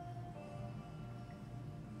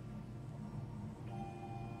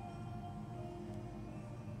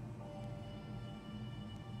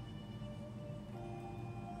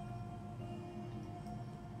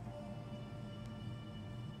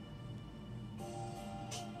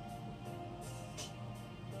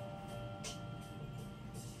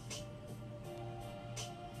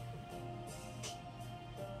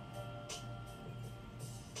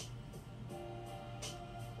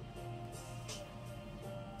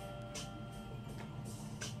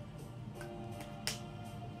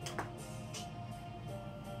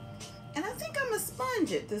 And I think I'm gonna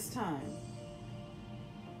sponge it this time.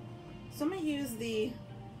 So I'm gonna use the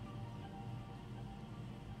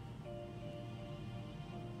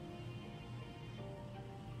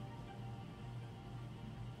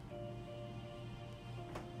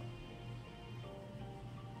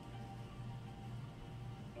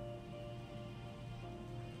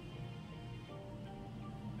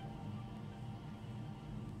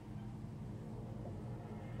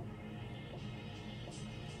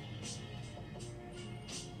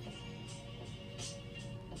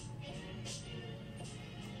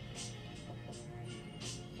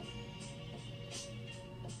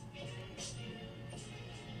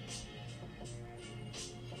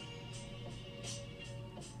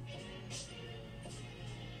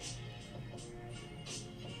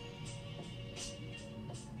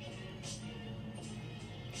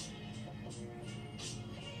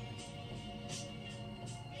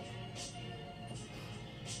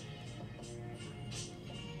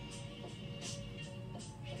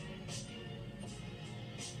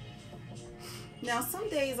Now some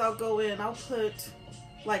days I'll go in, I'll put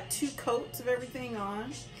like 2 coats of everything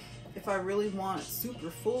on if I really want super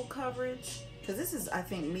full coverage, because this is, I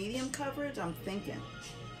think, medium coverage, I'm thinking.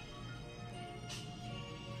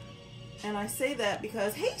 And I say that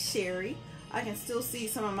because, hey Sherry, I can still see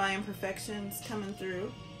some of my imperfections coming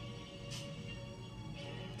through.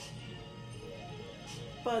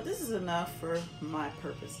 But this is enough for my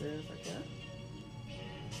purposes, I guess.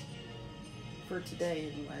 For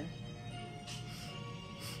today, anyway.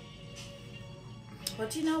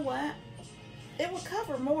 But you know what? It would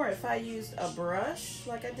cover more if I used a brush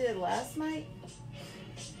like I did last night.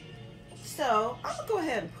 So I'm gonna go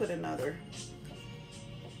ahead and put another.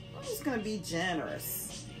 I'm just gonna be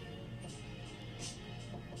generous.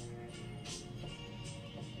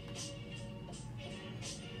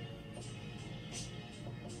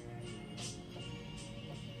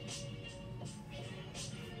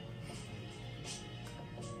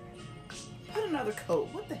 Put another coat.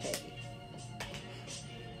 What the heck?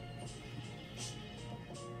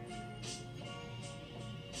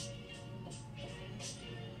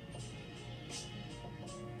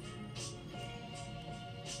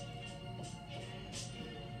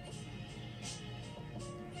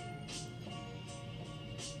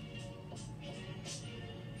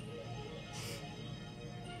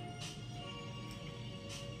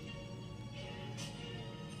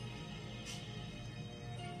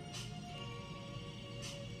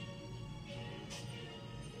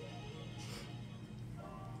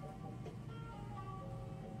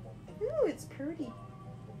 Ooh, it's pretty.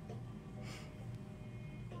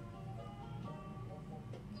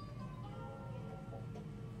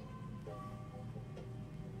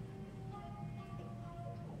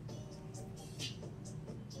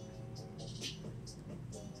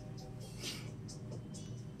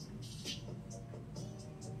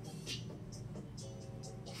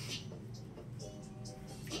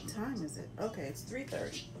 What time is it? Okay, it's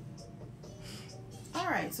 3:30. All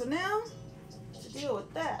right, so now to deal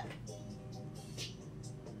with that.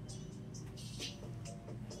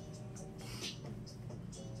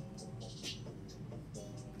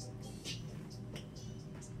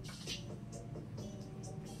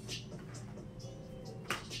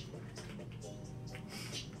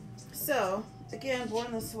 So, again,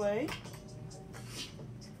 Born This Way.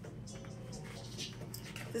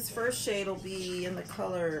 This first shade will be in the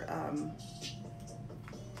color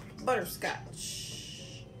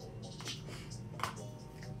Butterscotch.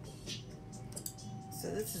 So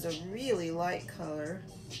this is a really light color.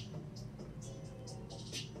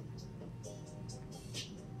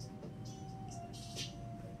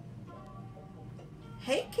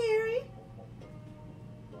 Hey, Carrie.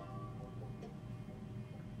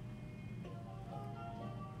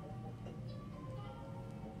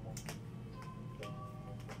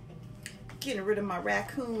 Getting rid of my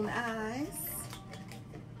raccoon eyes.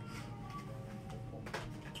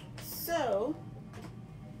 So,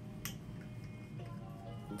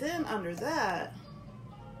 then under that,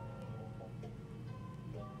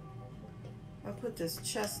 I'll put this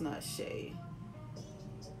chestnut shade.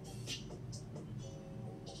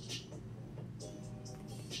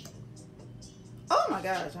 Oh my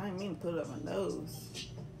gosh, I didn't mean to put it up my nose.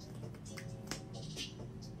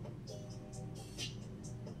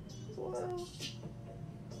 Whoa.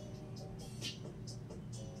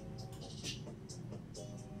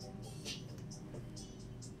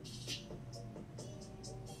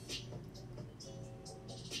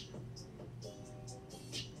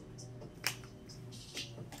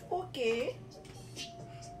 Okay.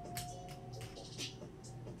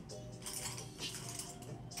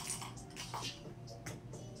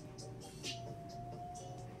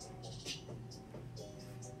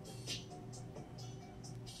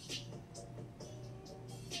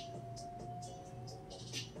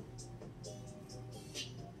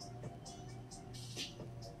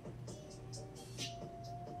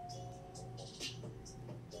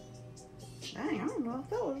 Dang, I don't know if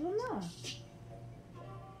that was enough.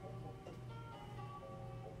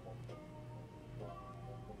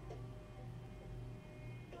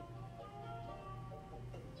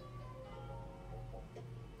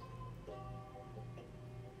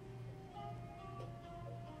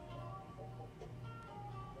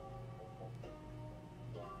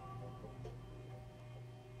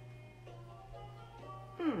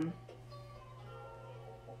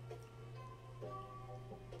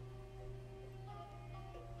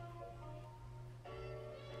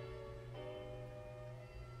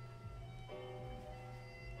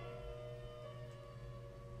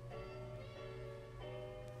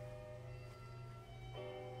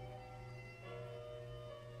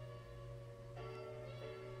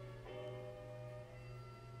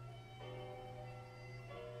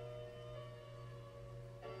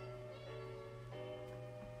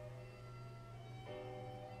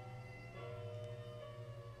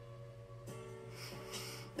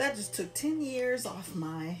 That just took 10 years off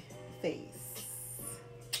my face.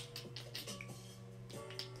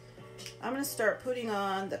 I'm going to start putting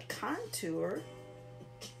on the contour.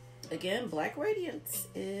 Again, Black Radiance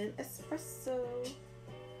in Espresso.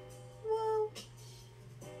 Whoa.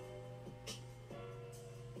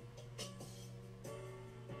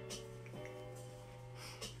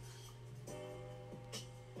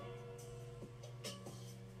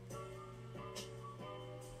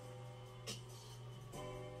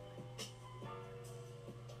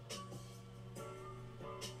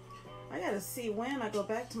 I gotta see when I go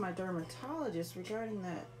back to my dermatologist regarding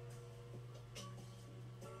that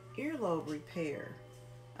earlobe repair.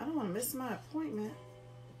 I don't want to miss my appointment.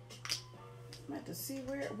 I'm have to see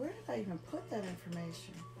where did I even put that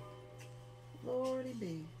information? Lordy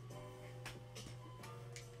be.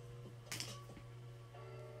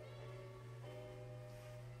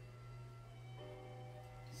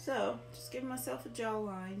 So, just giving myself a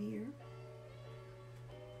jawline here.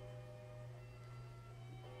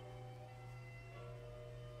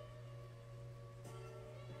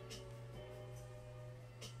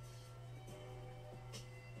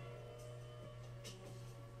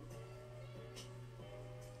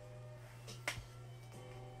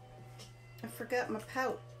 I forgot my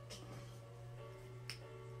pout.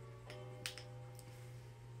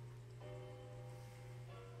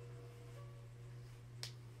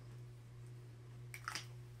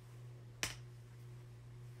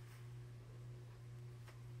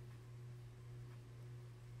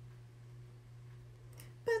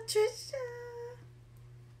 Patricia.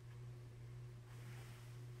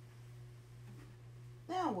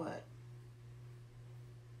 Now what?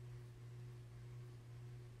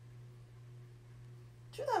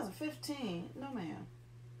 $2015? No, ma'am.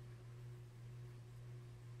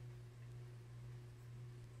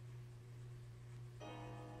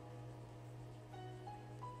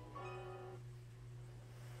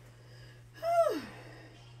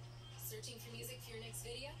 Searching for music for your next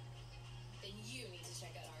video? Then you need to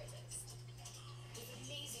check out Artlist. With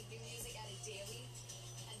amazing new music added daily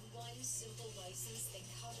and one simple license that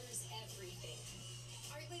covers everything.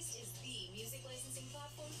 Artlist is the music licensing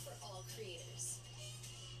platform for all creators.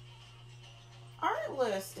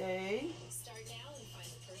 Artlist, eh? Start now and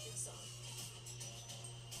find the perfect song.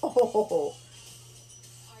 Oh,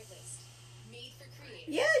 Artlist, made for creators.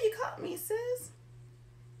 yeah, you caught me, sis.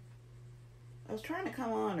 I was trying to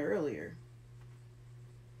come on earlier.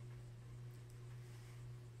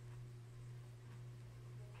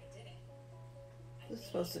 I did it. This is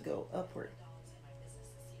supposed to go upward. In my business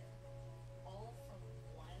this year, all from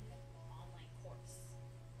one online course.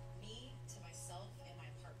 Me to myself in my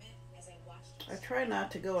apartment as I watched. I try not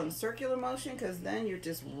to go in circular motion because then you're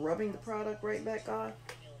just rubbing the product right back on.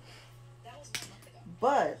 That was 1 month ago.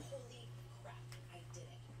 But Holy crap, I did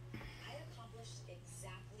it. I accomplished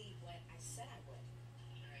exactly what I said I would.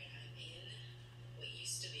 Alright, I'm in what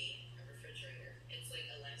used to be a refrigerator. It's like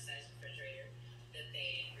a life-size refrigerator that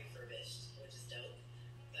they refurbished, which is dope.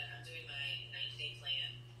 But I'm doing my 90-day plan.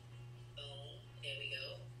 Boom, there we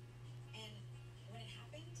go. And when it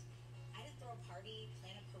happened, I didn't throw a party,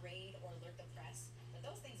 plan a parade, or alert the press. But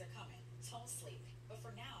those things are coming. Don't sleep. But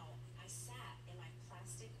for now, I sat in my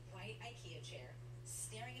plastic white IKEA chair,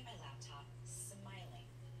 staring at my laptop, smiling,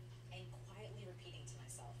 and quietly repeating to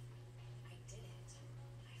myself, I did it.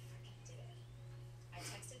 I freaking did it. I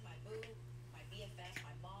texted my boo, my BFF,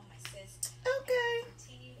 my mom, my sis, okay. and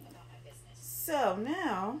continued about my business. So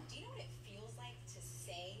now, Do you know what it feels like to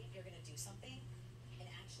say you're going to do something and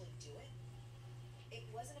actually do it? It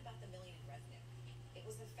wasn't about the million in revenue. It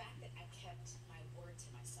was the fact that I kept my word to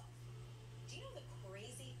myself. Do you know the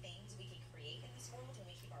crazy things we can create in this world when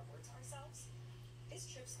we keep our word to ourselves? This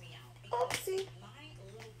trips me out because oopsie, my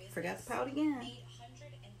little business forgot the pout again. made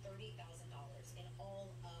 $130,000 in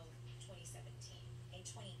all of 2017. In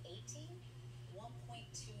 2018, $1.29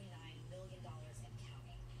 million and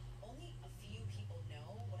counting. Only a few people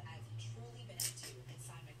know what I've truly been up to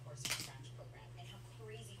inside my Course from Scratch program and how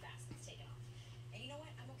crazy fast it's taken off. And you know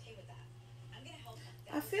what? I'm okay with that. I'm gonna help.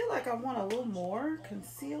 I feel like I want a little more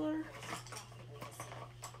concealer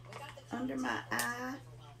under my eye.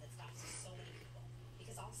 That stops so many people.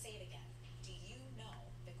 Because I'll say it again. Do you know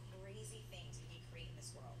the crazy things we can create in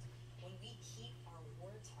this world when we keep our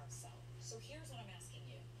word to ourselves? So here's what I'm asking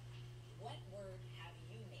you. What word have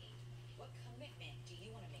you made? What commitment do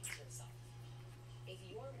you want to make to yourself? If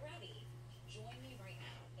you're ready, join me right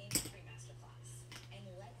now in your free masterclass and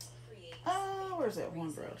let's create. Where's that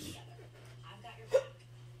one brush? Together. I've got your back.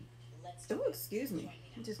 Let's do Oh, it. excuse me. Join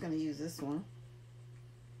me I'm now. just gonna use this one.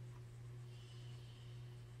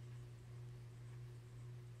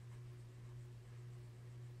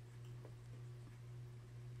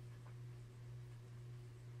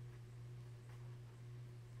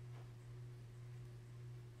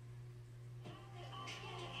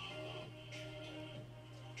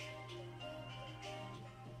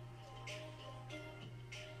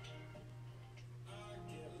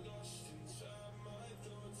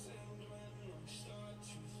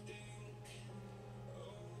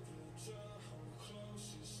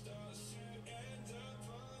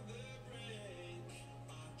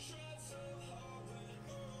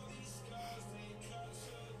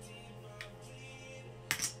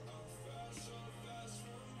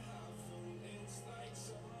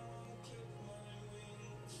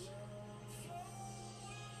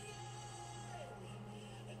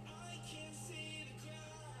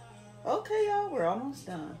 Okay, y'all, we're almost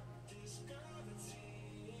done.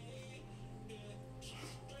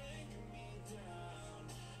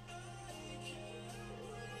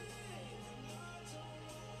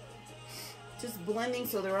 Just blending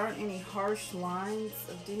so there aren't any harsh lines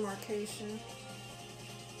of demarcation.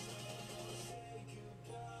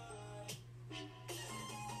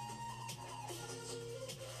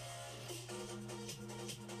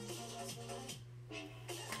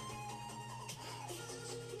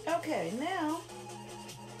 Okay, now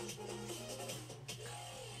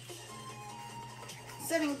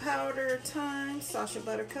setting powder time, Sasha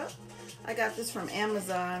Buttercup. I got this from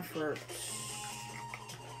Amazon for,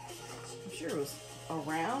 I'm sure it was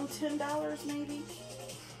around $10 maybe.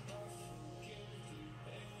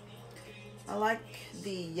 I like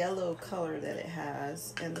the yellow color that it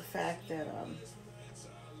has and the fact that,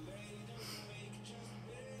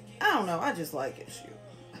 I don't know, I just like it, shoot.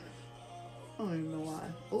 I don't even know why.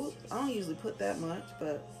 Ooh, I don't usually put that much,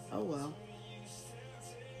 but oh well.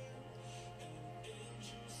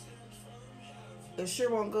 It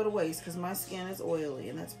sure won't go to waste because my skin is oily,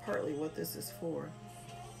 and that's partly what this is for.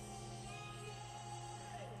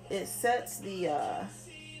 It sets the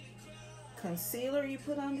concealer you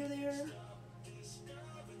put under there.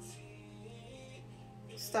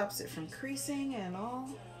 Stops it from creasing and all.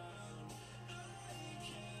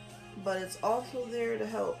 But it's also there to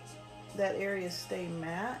help that area stay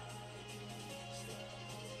matte.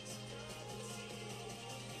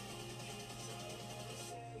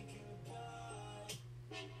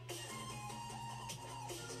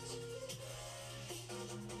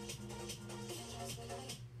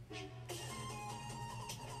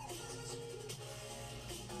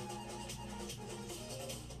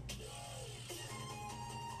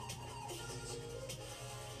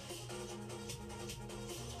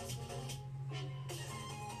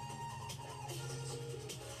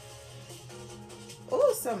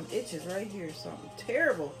 Oh, something itches right here. Something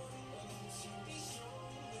terrible.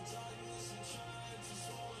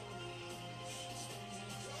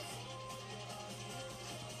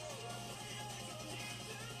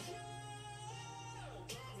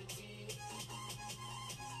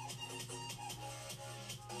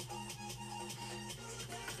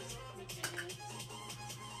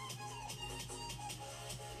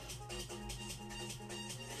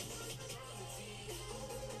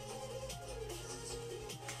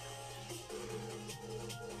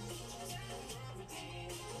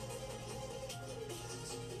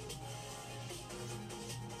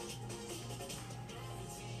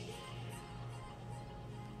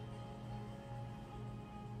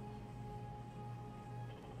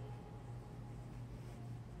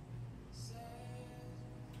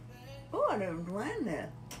 Oh, I didn't blend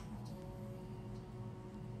that.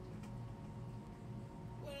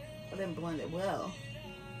 I didn't blend it well.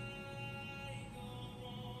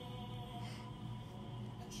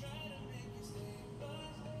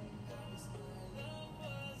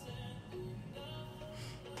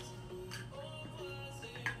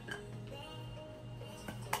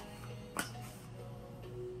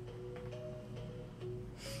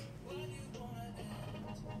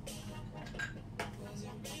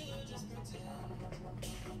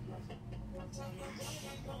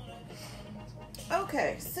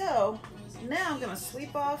 Okay, so now I'm going to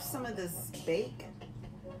sweep off some of this bake,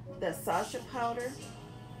 the Sasha powder.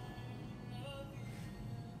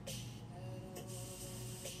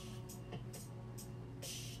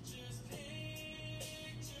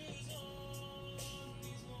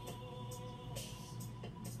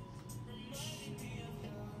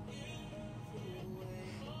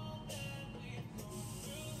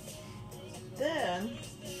 Then,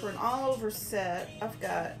 for an all-over set, I've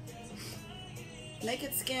got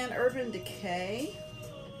Naked Skin Urban Decay.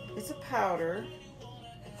 It's a powder.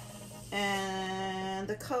 And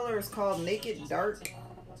the color is called Naked Dark.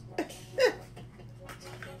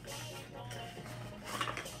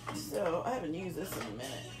 So, I haven't used this in a minute.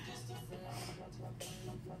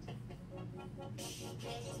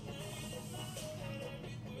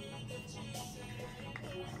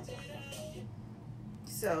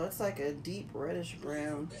 So, it's like a deep reddish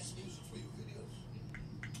brown.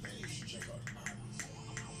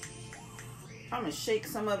 I'm going to shake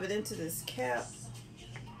some of it into this cap.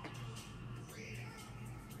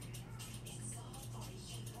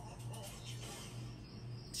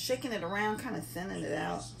 Shaking it around, kind of thinning it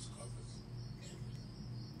out.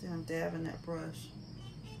 Then I'm dabbing that brush.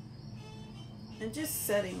 And just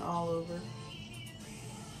setting all over.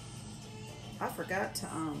 I forgot to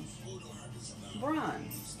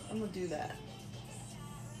bronze. I'm going to do that.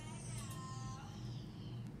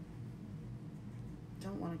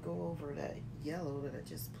 Don't want to go over that yellow that I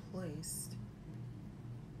just placed.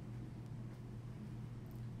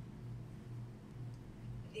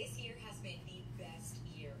 This year has been the best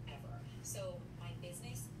year ever. So my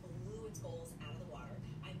business blew its goals out of the water.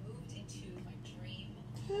 I moved into my dream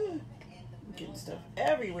home in the middle Getting stuff of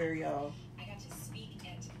everywhere, y'all. I got to speak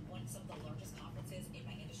at one of the largest conferences in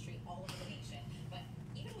my industry all over the nation. But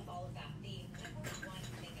even with all of that, the number one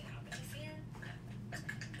thing that happened this year,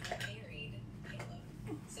 I married Caleb.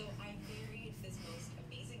 So I married this most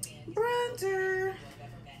amazing man. He's the most Brunter. beautiful I've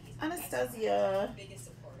ever met. He's my Anastasia. biggest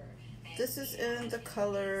supporter. And This is he in the actually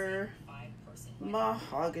color organized a 5-person wedding.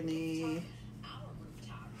 mahogany. Our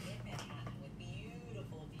rooftop in Manhattan with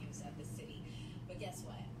beautiful views of the city. But guess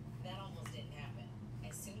what? That almost didn't happen.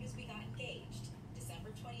 As soon as we got engaged, December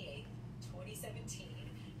 28th, 2017,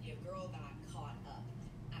 your girl got caught up.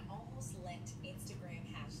 I almost let Instagram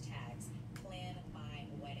hashtags plan my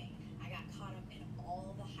wedding. I got caught up in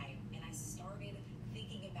all the hype and I started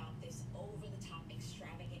thinking about this over-the-top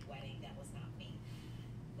extravagant wedding that was not me.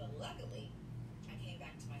 But luckily, I came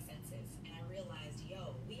back to my senses and I realized,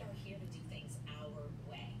 yo, we are here to do things our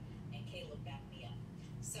way. And Caleb backed me up.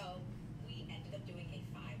 So we ended up doing a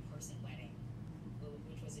 5-person wedding,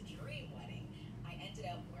 which was a dream wedding. I ended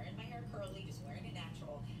up wearing my hair curly, just wearing it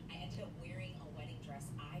natural. I ended up wearing a wedding dress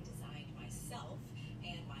I designed myself.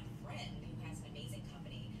 And my friend, who has an amazing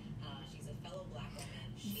company, she's a fellow Black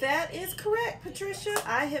woman. That is correct, Patricia.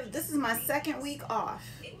 This is my second week off.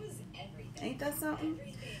 It was everything. Ain't that something?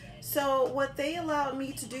 Everything. So what they allowed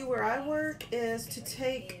me to do where I work is to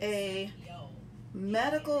take a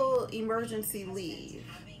medical emergency leave.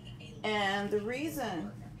 And the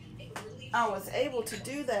reason I was able to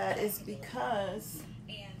do that is because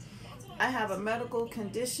I have a medical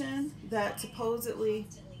condition that supposedly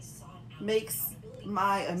makes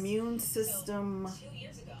my immune system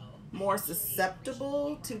more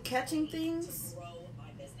susceptible to catching things.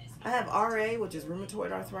 I have RA, which is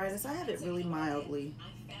rheumatoid arthritis. I have it really mildly.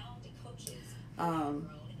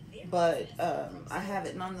 But I have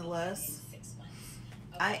it nonetheless.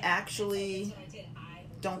 I actually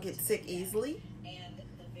don't get sick easily.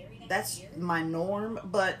 That's my norm,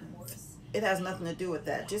 but it has nothing to do with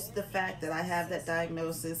that. Just the fact that I have that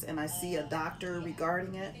diagnosis and I see a doctor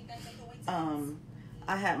regarding it.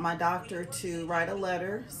 I had my doctor to write a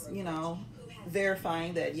letter,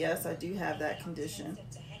 verifying that yes, I do have that condition.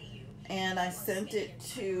 And I sent it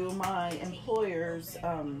to my employer's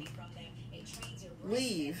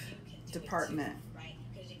leave department.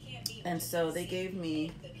 And so they gave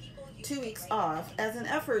me 2 weeks off as an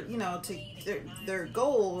effort, their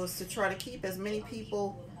goal was to try to keep as many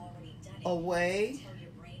people away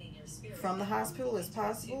from the hospital as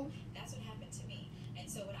possible.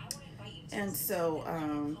 And so,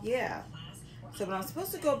 yeah. So when I'm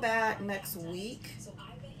supposed to go back next week,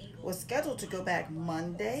 was scheduled to go back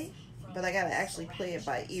Monday, but I got to actually play it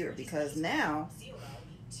by ear because now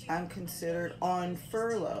I'm considered on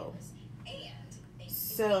furlough.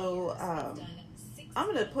 So, I'm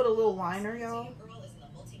going to put a little liner, y'all.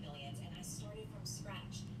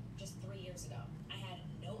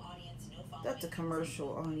 That's a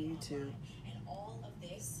commercial on YouTube.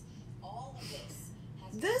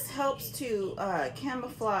 This helps to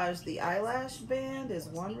camouflage the eyelash band is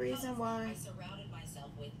one reason why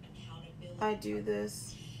I do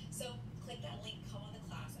this. So click that link, come on the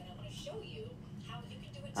class, and I want to show you how you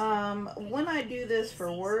can do it too. When I do this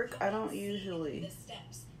for work, I don't usually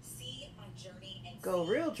go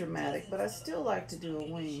real dramatic, but I still like to do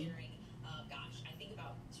a wing.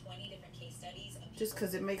 Just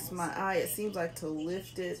because it makes my eye, it seems like to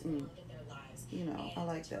lift it, and I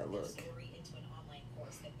like that look.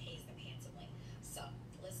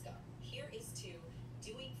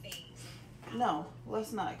 No,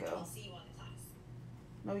 let's not go. I'll see you on the class.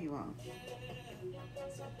 No, you won't.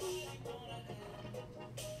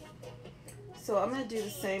 So I'm going to do the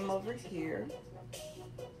same over here.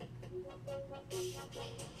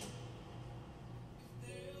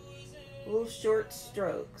 Little short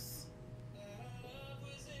strokes.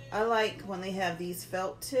 I like when they have these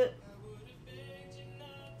felt tip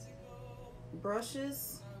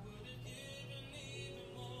brushes.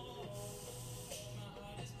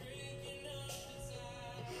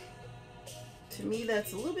 To me,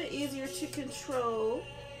 that's a little bit easier to control.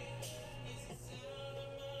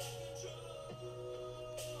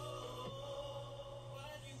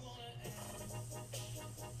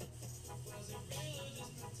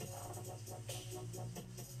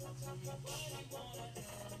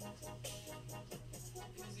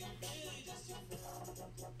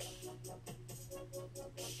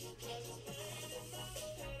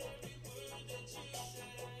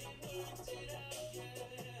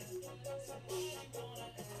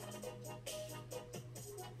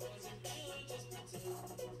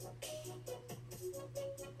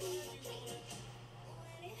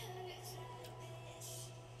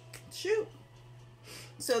 Shoot.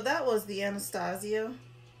 So that was the Anastasia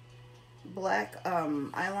black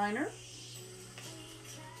eyeliner.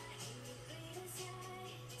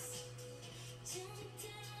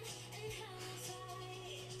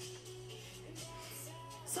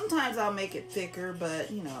 Sometimes I'll make it thicker, but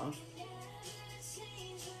you know.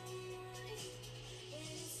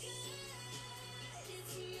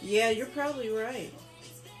 Yeah, you're probably right.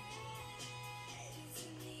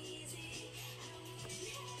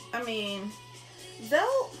 I mean,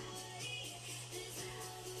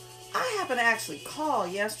 I happened to actually call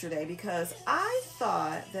yesterday because I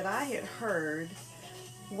thought that I had heard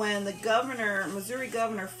when the Missouri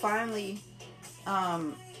governor finally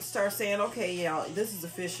started saying, okay, yeah, this is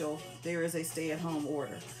official. There is a stay-at-home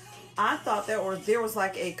order. I thought there was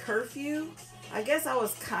like a curfew. I guess I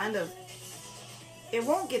was kind of, it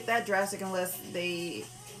won't get that drastic unless they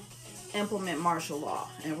implement martial law.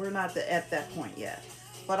 And we're not at that point yet.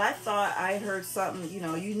 But I thought I heard something, you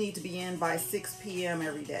know, you need to be in by 6 p.m.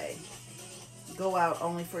 every day. Go out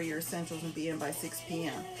only for your essentials and be in by 6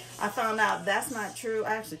 p.m. I found out that's not true.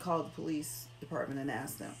 I actually called the police department and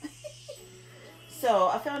asked them. So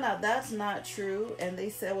I found out that's not true. And they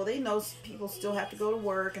said, well, they know people still have to go to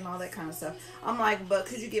work and all that kind of stuff. I'm like, but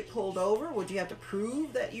could you get pulled over? Would you have to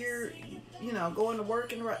prove that you're, you know, going to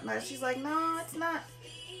work and whatnot? She's like, no, it's not.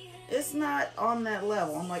 It's not on that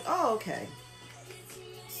level. I'm like, oh, okay.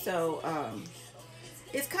 So,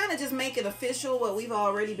 it's kind of just making official what we've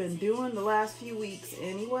already been doing the last few weeks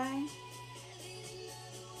anyway.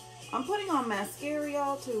 I'm putting on mascara,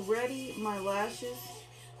 y'all, to ready my lashes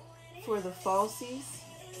for the falsies.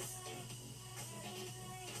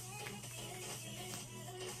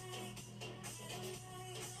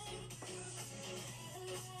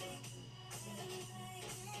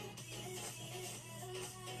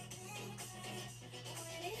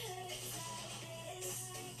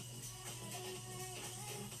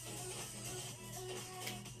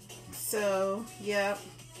 So, yep.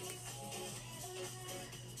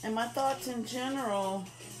 And my thoughts in general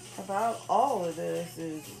about all of this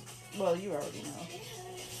is, well, you already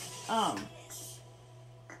know.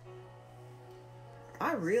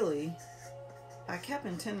 I kept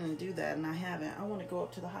intending to do that and I haven't. I want to go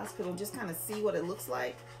up to the hospital and just kind of see what it looks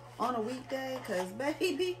like on a weekday. Because,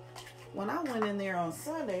 baby, when I went in there on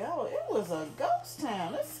Sunday, it was a ghost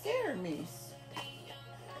town. It scared me.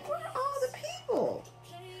 Where are all the people?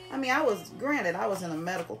 I mean, I was in a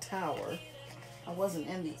medical tower. I wasn't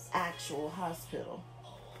in the actual hospital.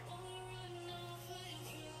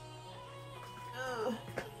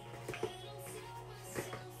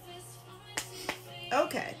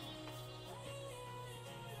 Okay.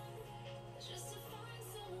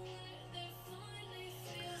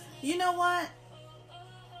 You know what?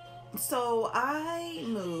 So I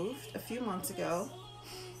moved a few months ago.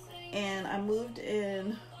 And I moved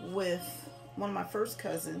in with one of my first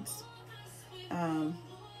cousins.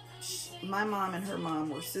 My mom and her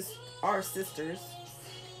mom are sisters.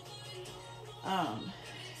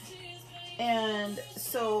 And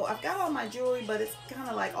so I've got all my jewelry, but it's kind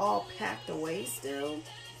of like all packed away still.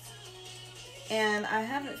 And I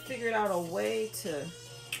haven't figured out a way to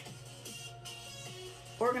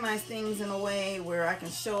organize things in a way where I can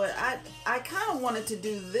show it. I kind of wanted to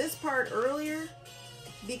do this part earlier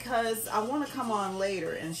because I want to come on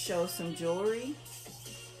later and show some jewelry.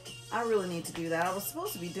 I really need to do that. I was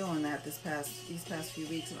supposed to be doing that these past few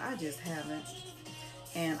weeks, and I just haven't.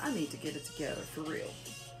 And I need to get it together for real.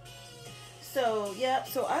 So, yeah.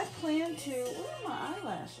 So I plan to... Where are my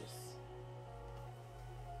eyelashes?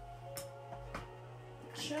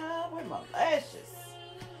 Child, where are my lashes?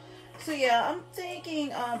 So, yeah, I'm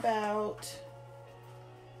thinking about...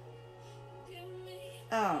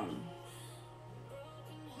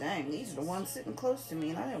 Dang, these are the ones sitting close to me,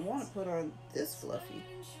 and I didn't want to put on this fluffy.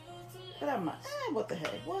 But I'm like, what the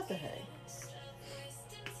heck? What the heck?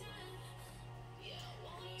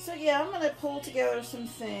 So yeah, I'm going to pull together some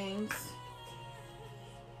things.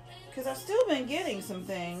 Because I've still been getting some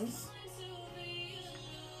things.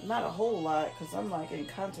 Not a whole lot, because I'm like in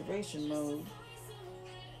conservation mode.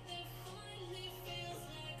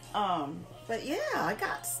 But yeah, I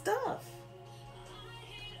got stuff.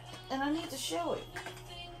 And I need to show it.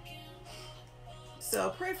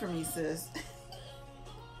 So pray for me, sis.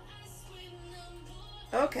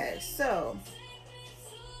 Okay, so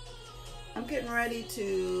I'm getting ready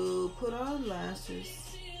to put on lashes.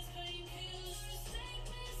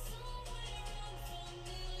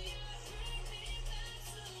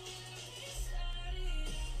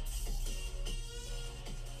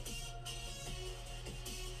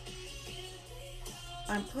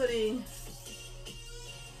 I'm putting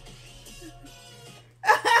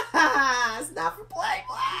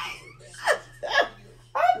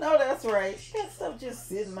That's right. That stuff just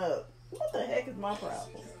sitting up. What the heck is my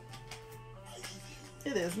problem?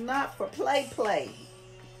 It is not for play.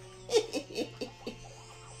 Do I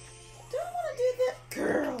want to do that?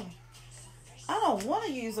 Girl, I don't want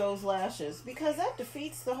to use those lashes because that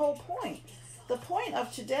defeats the whole point. The point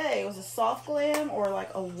of today was a soft glam or like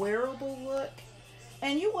a wearable look.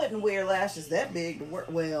 And you wouldn't wear lashes that big to work.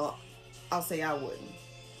 Well, I'll say I wouldn't.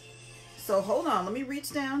 So hold on. Let me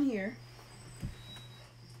reach down here.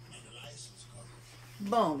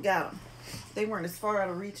 Boom. Got them. They weren't as far out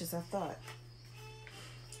of reach as I thought.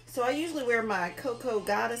 So I usually wear my Cocoa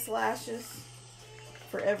Goddess lashes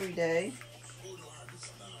for every day.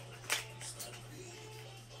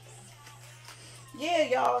 Yeah,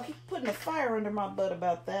 y'all. Keep putting a fire under my butt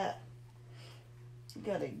about that. You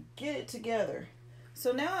gotta get it together.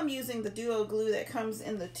 So now I'm using the duo glue that comes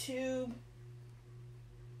in the tube.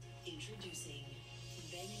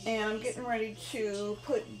 And I'm getting ready to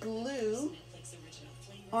put glue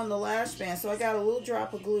on the lash band. So I got a little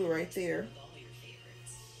drop of glue right there.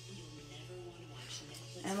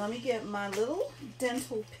 And let me get my little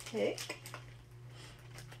dental pick.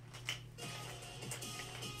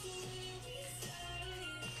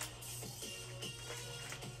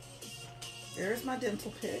 There's my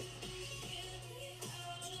dental pick.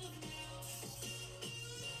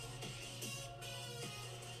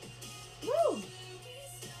 Woo!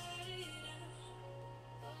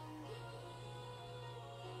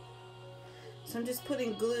 So I'm just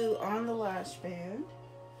putting glue on the lash band.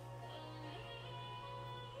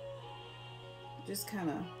 Just kind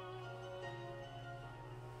of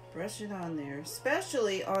brush it on there,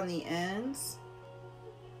 especially on the ends,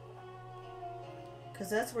 because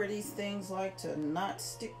that's where these things like to not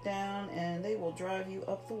stick down and they will drive you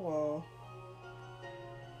up the wall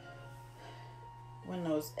when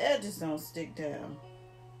those edges don't stick down.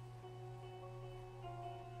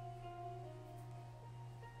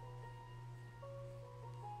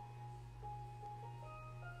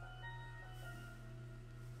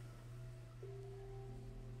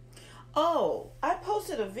 Oh, I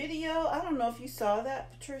posted a video. I don't know if you saw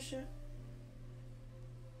that, Patricia.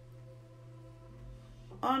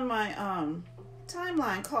 On my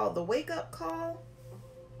timeline called The Wake Up Call.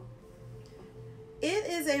 It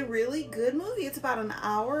is a really good movie. It's about an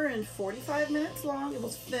hour and 45 minutes long. It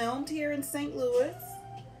was filmed here in St. Louis.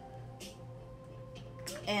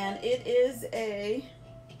 And it is a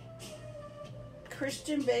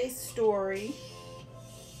Christian-based story.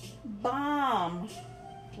 Bomb.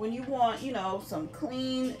 When you want, you know, some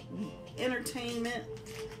clean entertainment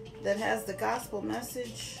that has the gospel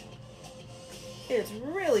message, it's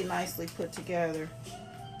really nicely put together.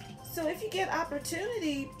 So if you get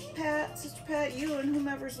opportunity, Pat, Sister Pat, you and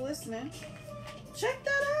whomever's listening, check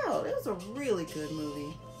that out. It was a really good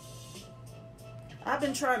movie. I've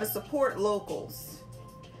been trying to support locals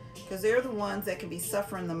because they're the ones that can be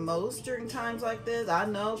suffering the most during times like this. I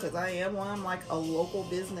know because I am one. I'm like a local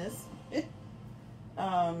business.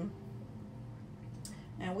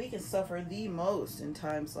 And we can suffer the most in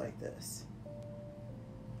times like this.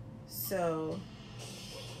 So,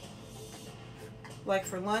 like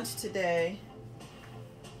for lunch today,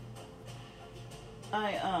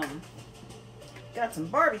 I got some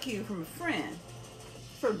barbecue from a friend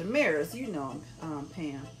from Damaris. You know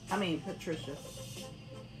him, Patricia.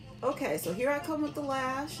 Okay, so here I come with the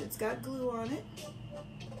lash. It's got glue on it.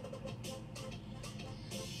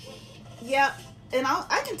 Yep. And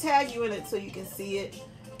I can tag you in it so you can see it.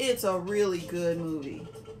 It's a really good movie.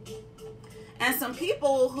 And some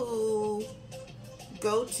people who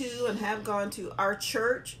go to and have gone to our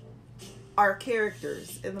church are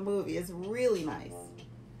characters in the movie. It's really nice.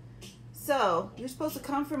 So, you're supposed to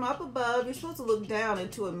come from up above. You're supposed to look down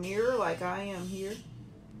into a mirror like I am here.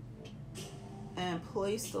 And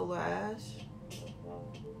place the lash.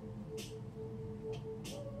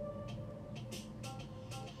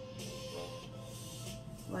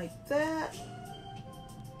 Like that.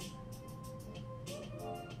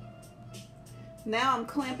 Now I'm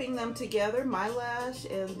clamping them together, my lash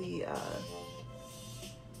and the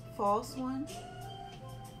false one.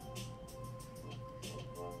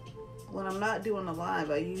 When I'm not doing a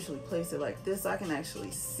live, I usually place it like this. I can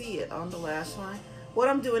actually see it on the lash line. What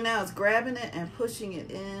I'm doing now is grabbing it and pushing it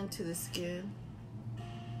into the skin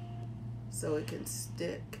so it can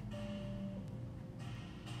stick.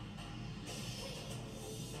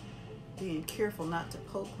 Being careful not to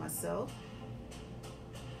poke myself.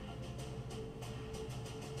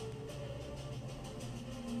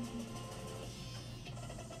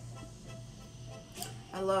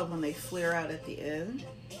 I love when they flare out at the end.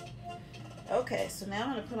 Okay, so now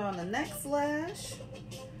I'm going to put on the next lash.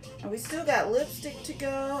 And we still got lipstick to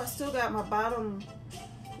go. I still got my bottom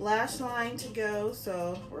lash line to go,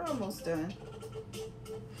 so we're almost done.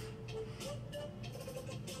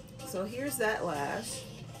 So here's that lash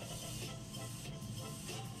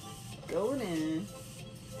going in.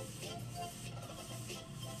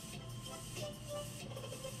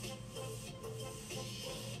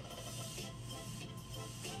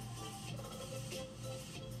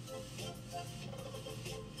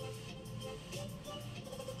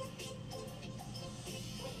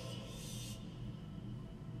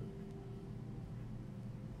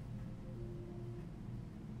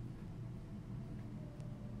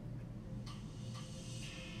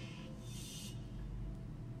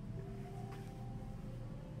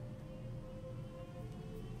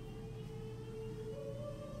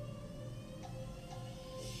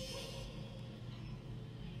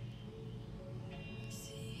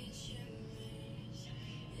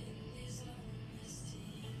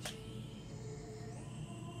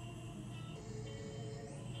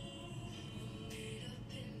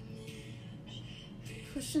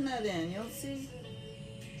 Pushing that in, you'll see.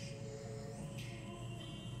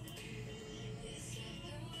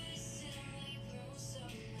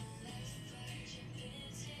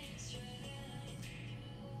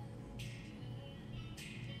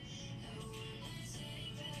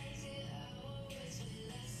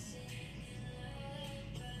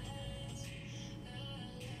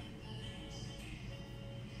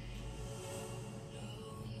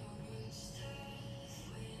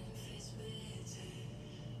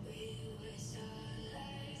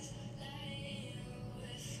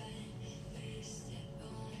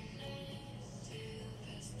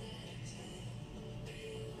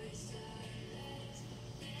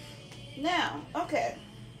 Now, okay.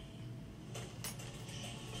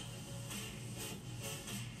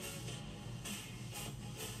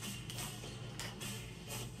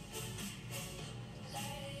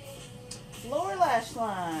 Lower lash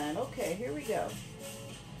line. Okay, here we go.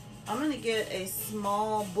 I'm going to get a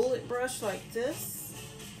small bullet brush like this.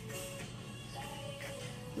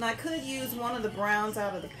 And I could use one of the browns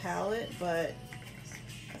out of the palette, but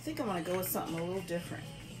I think I'm going to go with something a little different.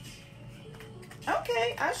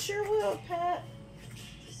 Okay, I sure will, Pat.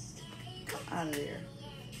 Come out of there.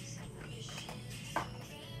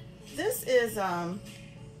 This is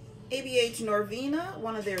ABH Norvina,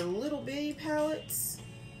 one of their little bitty palettes.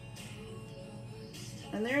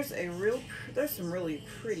 And there's some really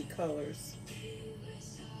pretty colors.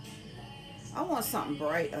 I want something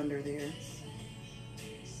bright under there.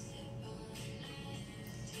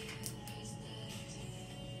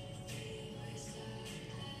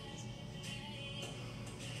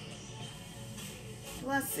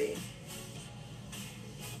 Let's see.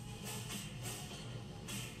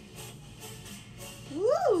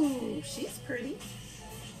 Woo, she's pretty.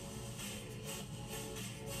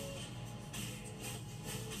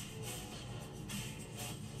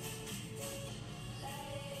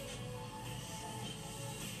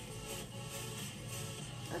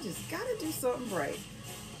 I just gotta do something bright.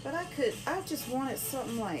 But I just wanted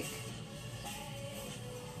something like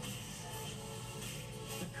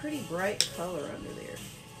a pretty bright color under there.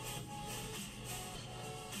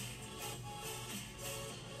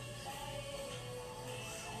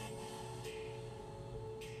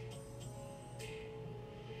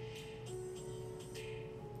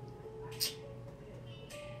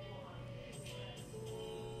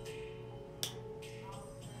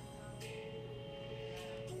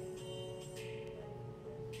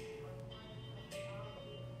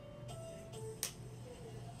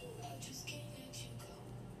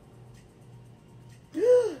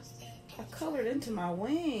 I colored into my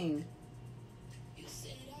wing.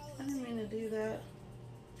 I didn't mean to do that.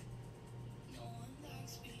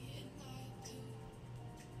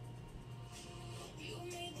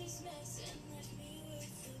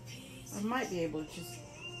 I might be able to just...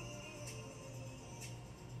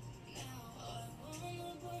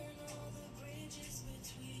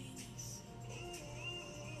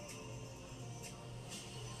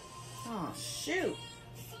 Oh, shoot.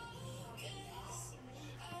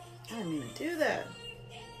 I didn't mean to do that.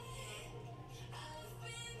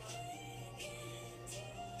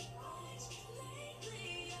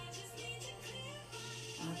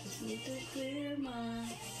 I just need to clear my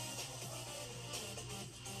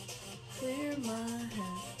head.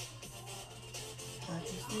 I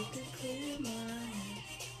just need to clear my head.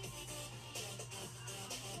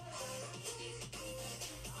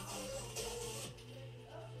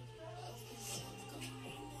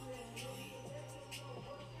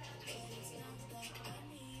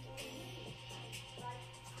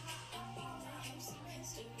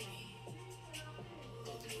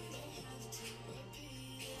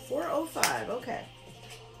 405. Okay.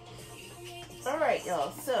 All right,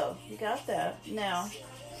 y'all. So you got that. Now,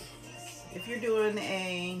 if you're doing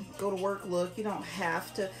a go to work look, you don't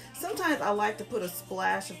have to. Sometimes I like to put a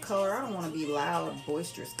splash of color. I don't want to be loud,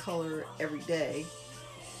 boisterous color every day.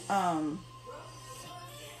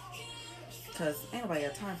 Because ain't nobody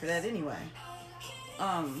got time for that anyway.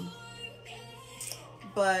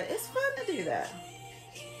 But it's fun to do that.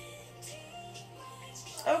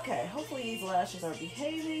 Okay, hopefully these lashes are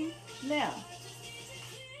behaving. Now,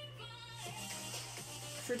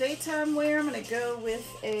 for daytime wear, I'm going to go with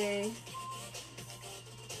a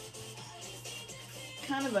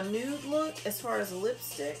kind of a nude look as far as a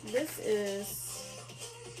lipstick. This is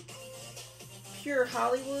Pure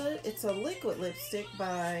Hollywood. It's a liquid lipstick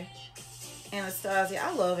by Anastasia.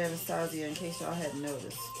 I love Anastasia, in case y'all hadn't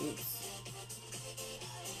noticed. Oops.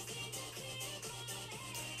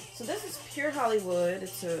 So this is Pure Hollywood.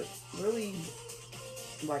 It's a really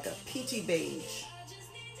like a peachy beige.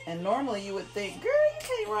 And normally you would think, girl, you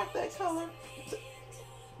can't rock that color.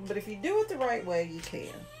 But if you do it the right way, you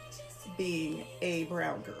can, being a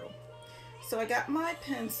brown girl. So I got my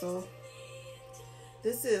pencil.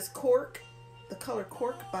 This is Cork, the color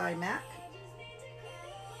Cork by MAC.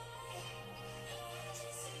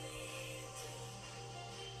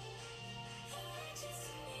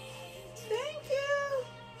 Thank you.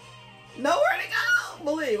 Nowhere to go.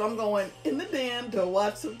 Believe I'm going in the den to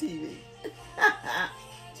watch some TV.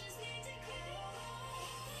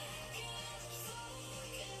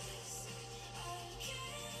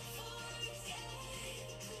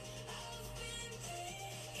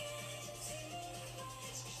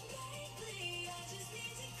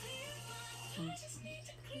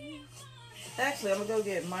 Actually, I'm gonna go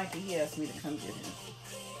get Mikey. He asked me to come get him.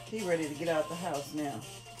 He ready to get out the house now.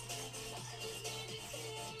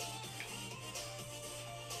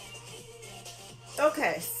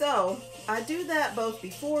 Okay, so I do that both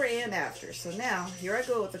before and after. So now, here I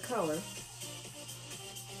go with the color.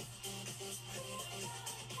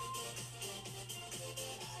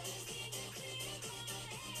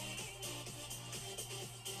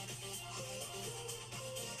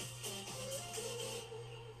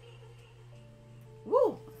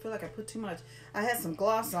 Woo! I feel like I put too much. I had some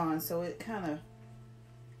gloss on, so it kind of...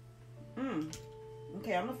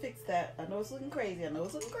 Okay, I'm going to fix that. I know it's looking crazy.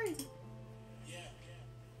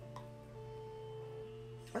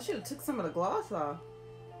 I should have took some of the gloss off.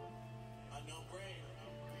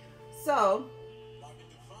 So,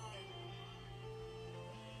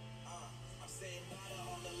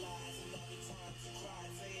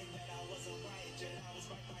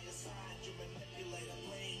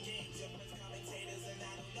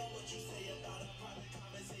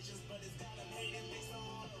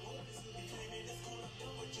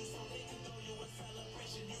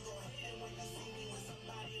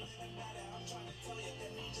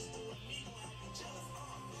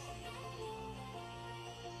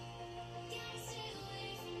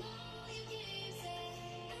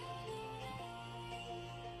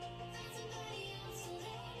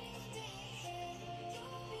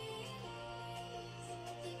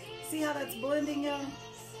 see how that's blending, y'all?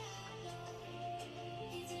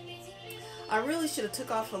 I really should have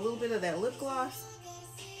took off a little bit of that lip gloss,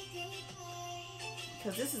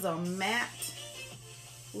 because this is a matte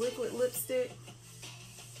liquid lipstick.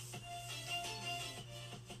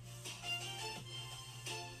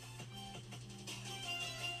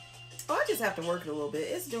 Oh, I just have to work it a little bit.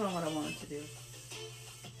 It's doing what I want it to do.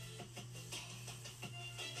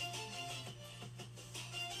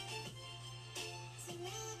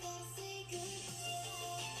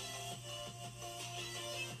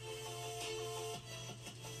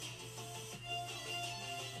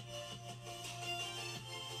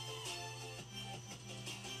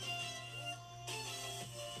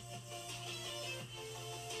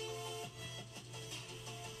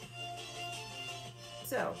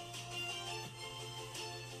 So,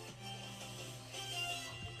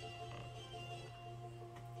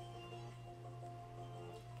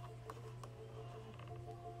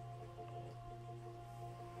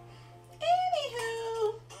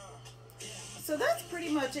 anywho, so that's pretty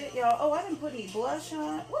much it, y'all. Oh, I didn't put any blush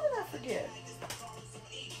on. What did I forget?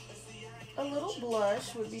 A little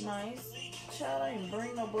blush would be nice. Child, I didn't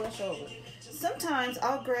bring no blush over. Sometimes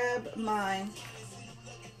I'll grab my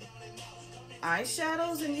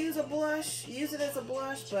eyeshadows and use it as a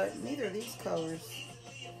blush, but neither of these colors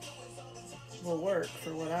will work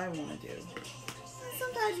for what I want to do.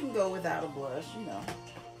 Sometimes you can go without a blush, you know.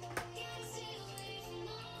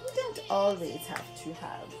 You don't always have to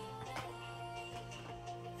have.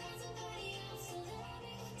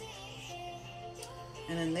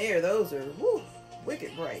 And in there, those are, woo,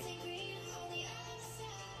 wicked bright.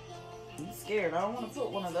 I'm scared. I don't want to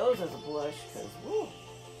put one of those as a blush because, woo,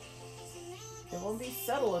 it won't be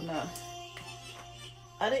subtle enough.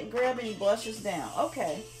 I didn't grab any blushes down.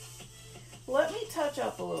 Okay. Let me touch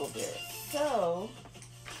up a little bit. So,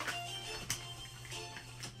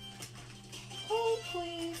 hold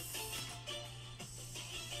please.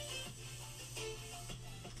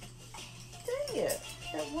 Dang it.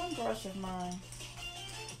 That one brush of mine.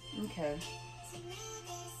 Okay.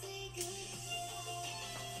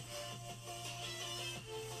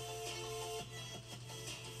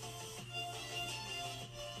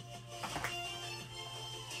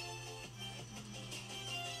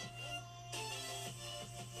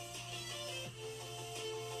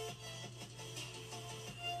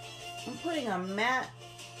 I'm putting a matte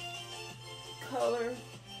color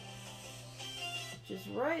just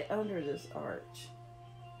right under this arch.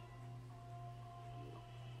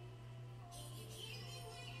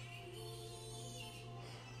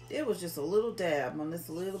 It was just a little dab on this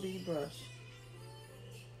little bitty brush.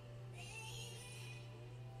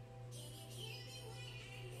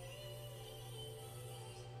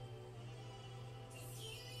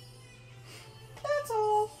 That's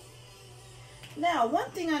all. Now, one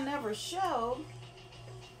thing I never showed,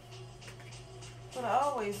 but I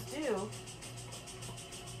always do,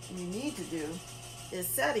 and you need to do, is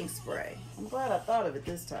setting spray. I'm glad I thought of it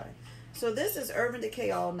this time. So this is Urban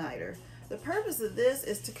Decay All Nighter. The purpose of this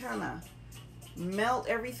is to kind of melt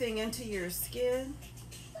everything into your skin.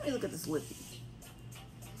 Let me look at this lippy.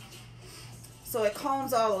 So it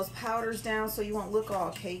calms all those powders down so you won't look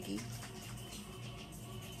all cakey.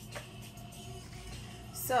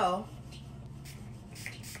 So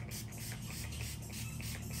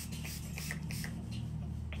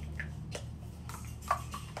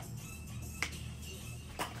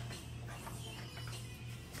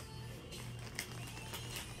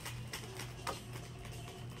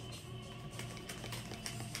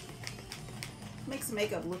makes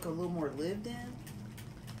makeup look a little more lived in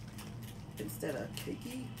instead of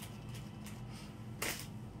cakey.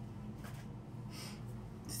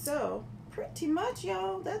 So pretty much,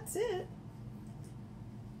 y'all, that's it.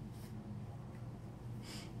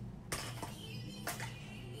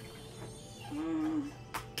 What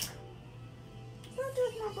do I do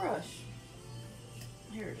with my brush?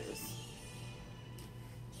 Here it is.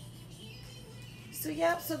 So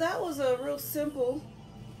yep, so that was a real simple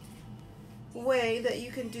way that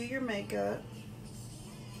you can do your makeup.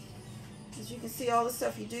 As you can see, all the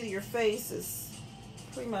stuff you do to your face is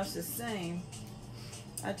pretty much the same.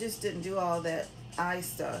 I just didn't do all that eye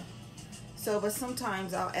stuff. So, but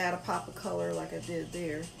sometimes I'll add a pop of color like I did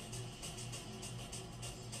there.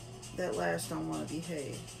 That lash don't want to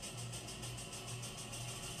behave.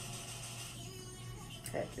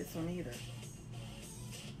 Heck, this one either.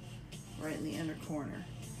 Right in the inner corner.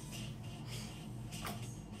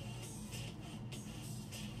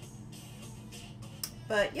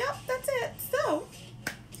 But yep, that's it. So,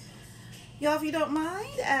 y'all, if you don't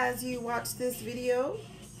mind, as you watch this video,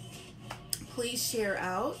 please share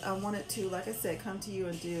out. I wanted to, like I said, come to you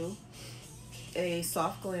and do a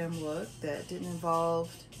soft glam look that didn't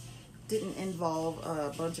involve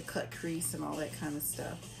a bunch of cut crease and all that kind of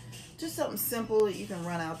stuff. Just something simple that you can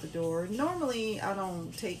run out the door. Normally, I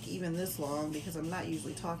don't take even this long because I'm not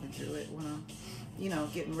usually talking through it when I'm, you know,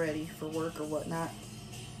 getting ready for work or whatnot.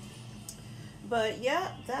 But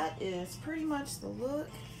yeah, that is pretty much the look.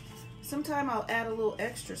 Sometime I'll add a little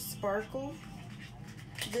extra sparkle.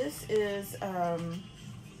 This is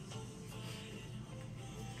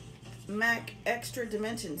MAC Extra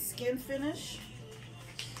Dimension Skin Finish.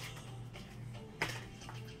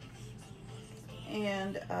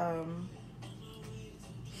 And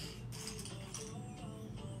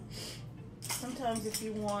sometimes if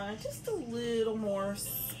you want just a little more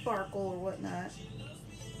sparkle or whatnot.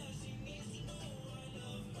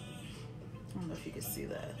 I don't know if you can see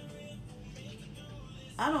that.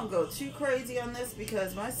 I don't go too crazy on this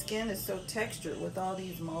because my skin is so textured with all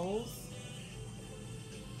these moles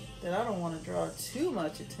that I don't want to draw too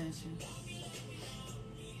much attention.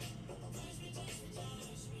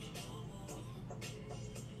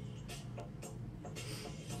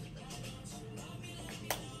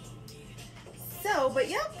 So, but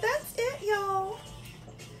yep, that's it, y'all.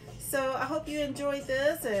 So I hope you enjoyed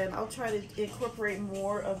this, and I'll try to incorporate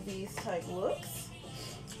more of these type looks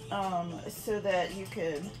so that you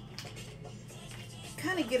can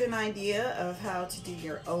kind of get an idea of how to do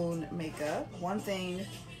your own makeup. One thing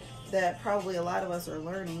that probably a lot of us are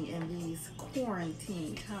learning in these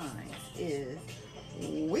quarantine times is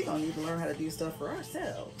we're gonna need to learn how to do stuff for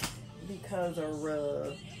ourselves because of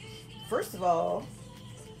first of all,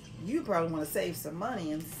 you probably want to save some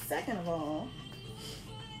money, and second of all,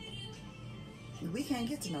 we can't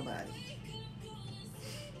get to nobody.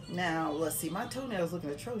 Now, let's see, my toenails looking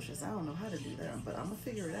atrocious. I don't know how to do them, but I'm gonna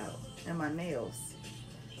figure it out. And my nails.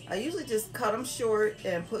 I usually just cut them short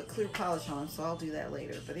and put clear polish on, so I'll do that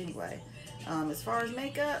later. But anyway, as far as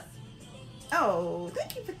makeup, oh,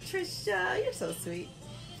 thank you, Patricia. You're so sweet.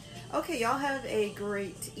 Okay, y'all have a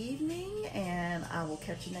great evening, and I will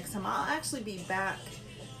catch you next time. I'll actually be back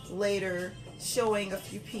later showing a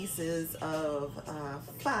few pieces of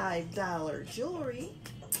 $5 jewelry.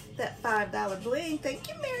 That $5 bling. Thank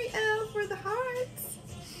you, Mary L, for the hearts.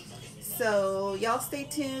 So y'all stay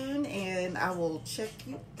tuned, and I will check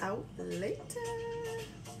you out later.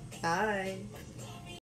 Bye.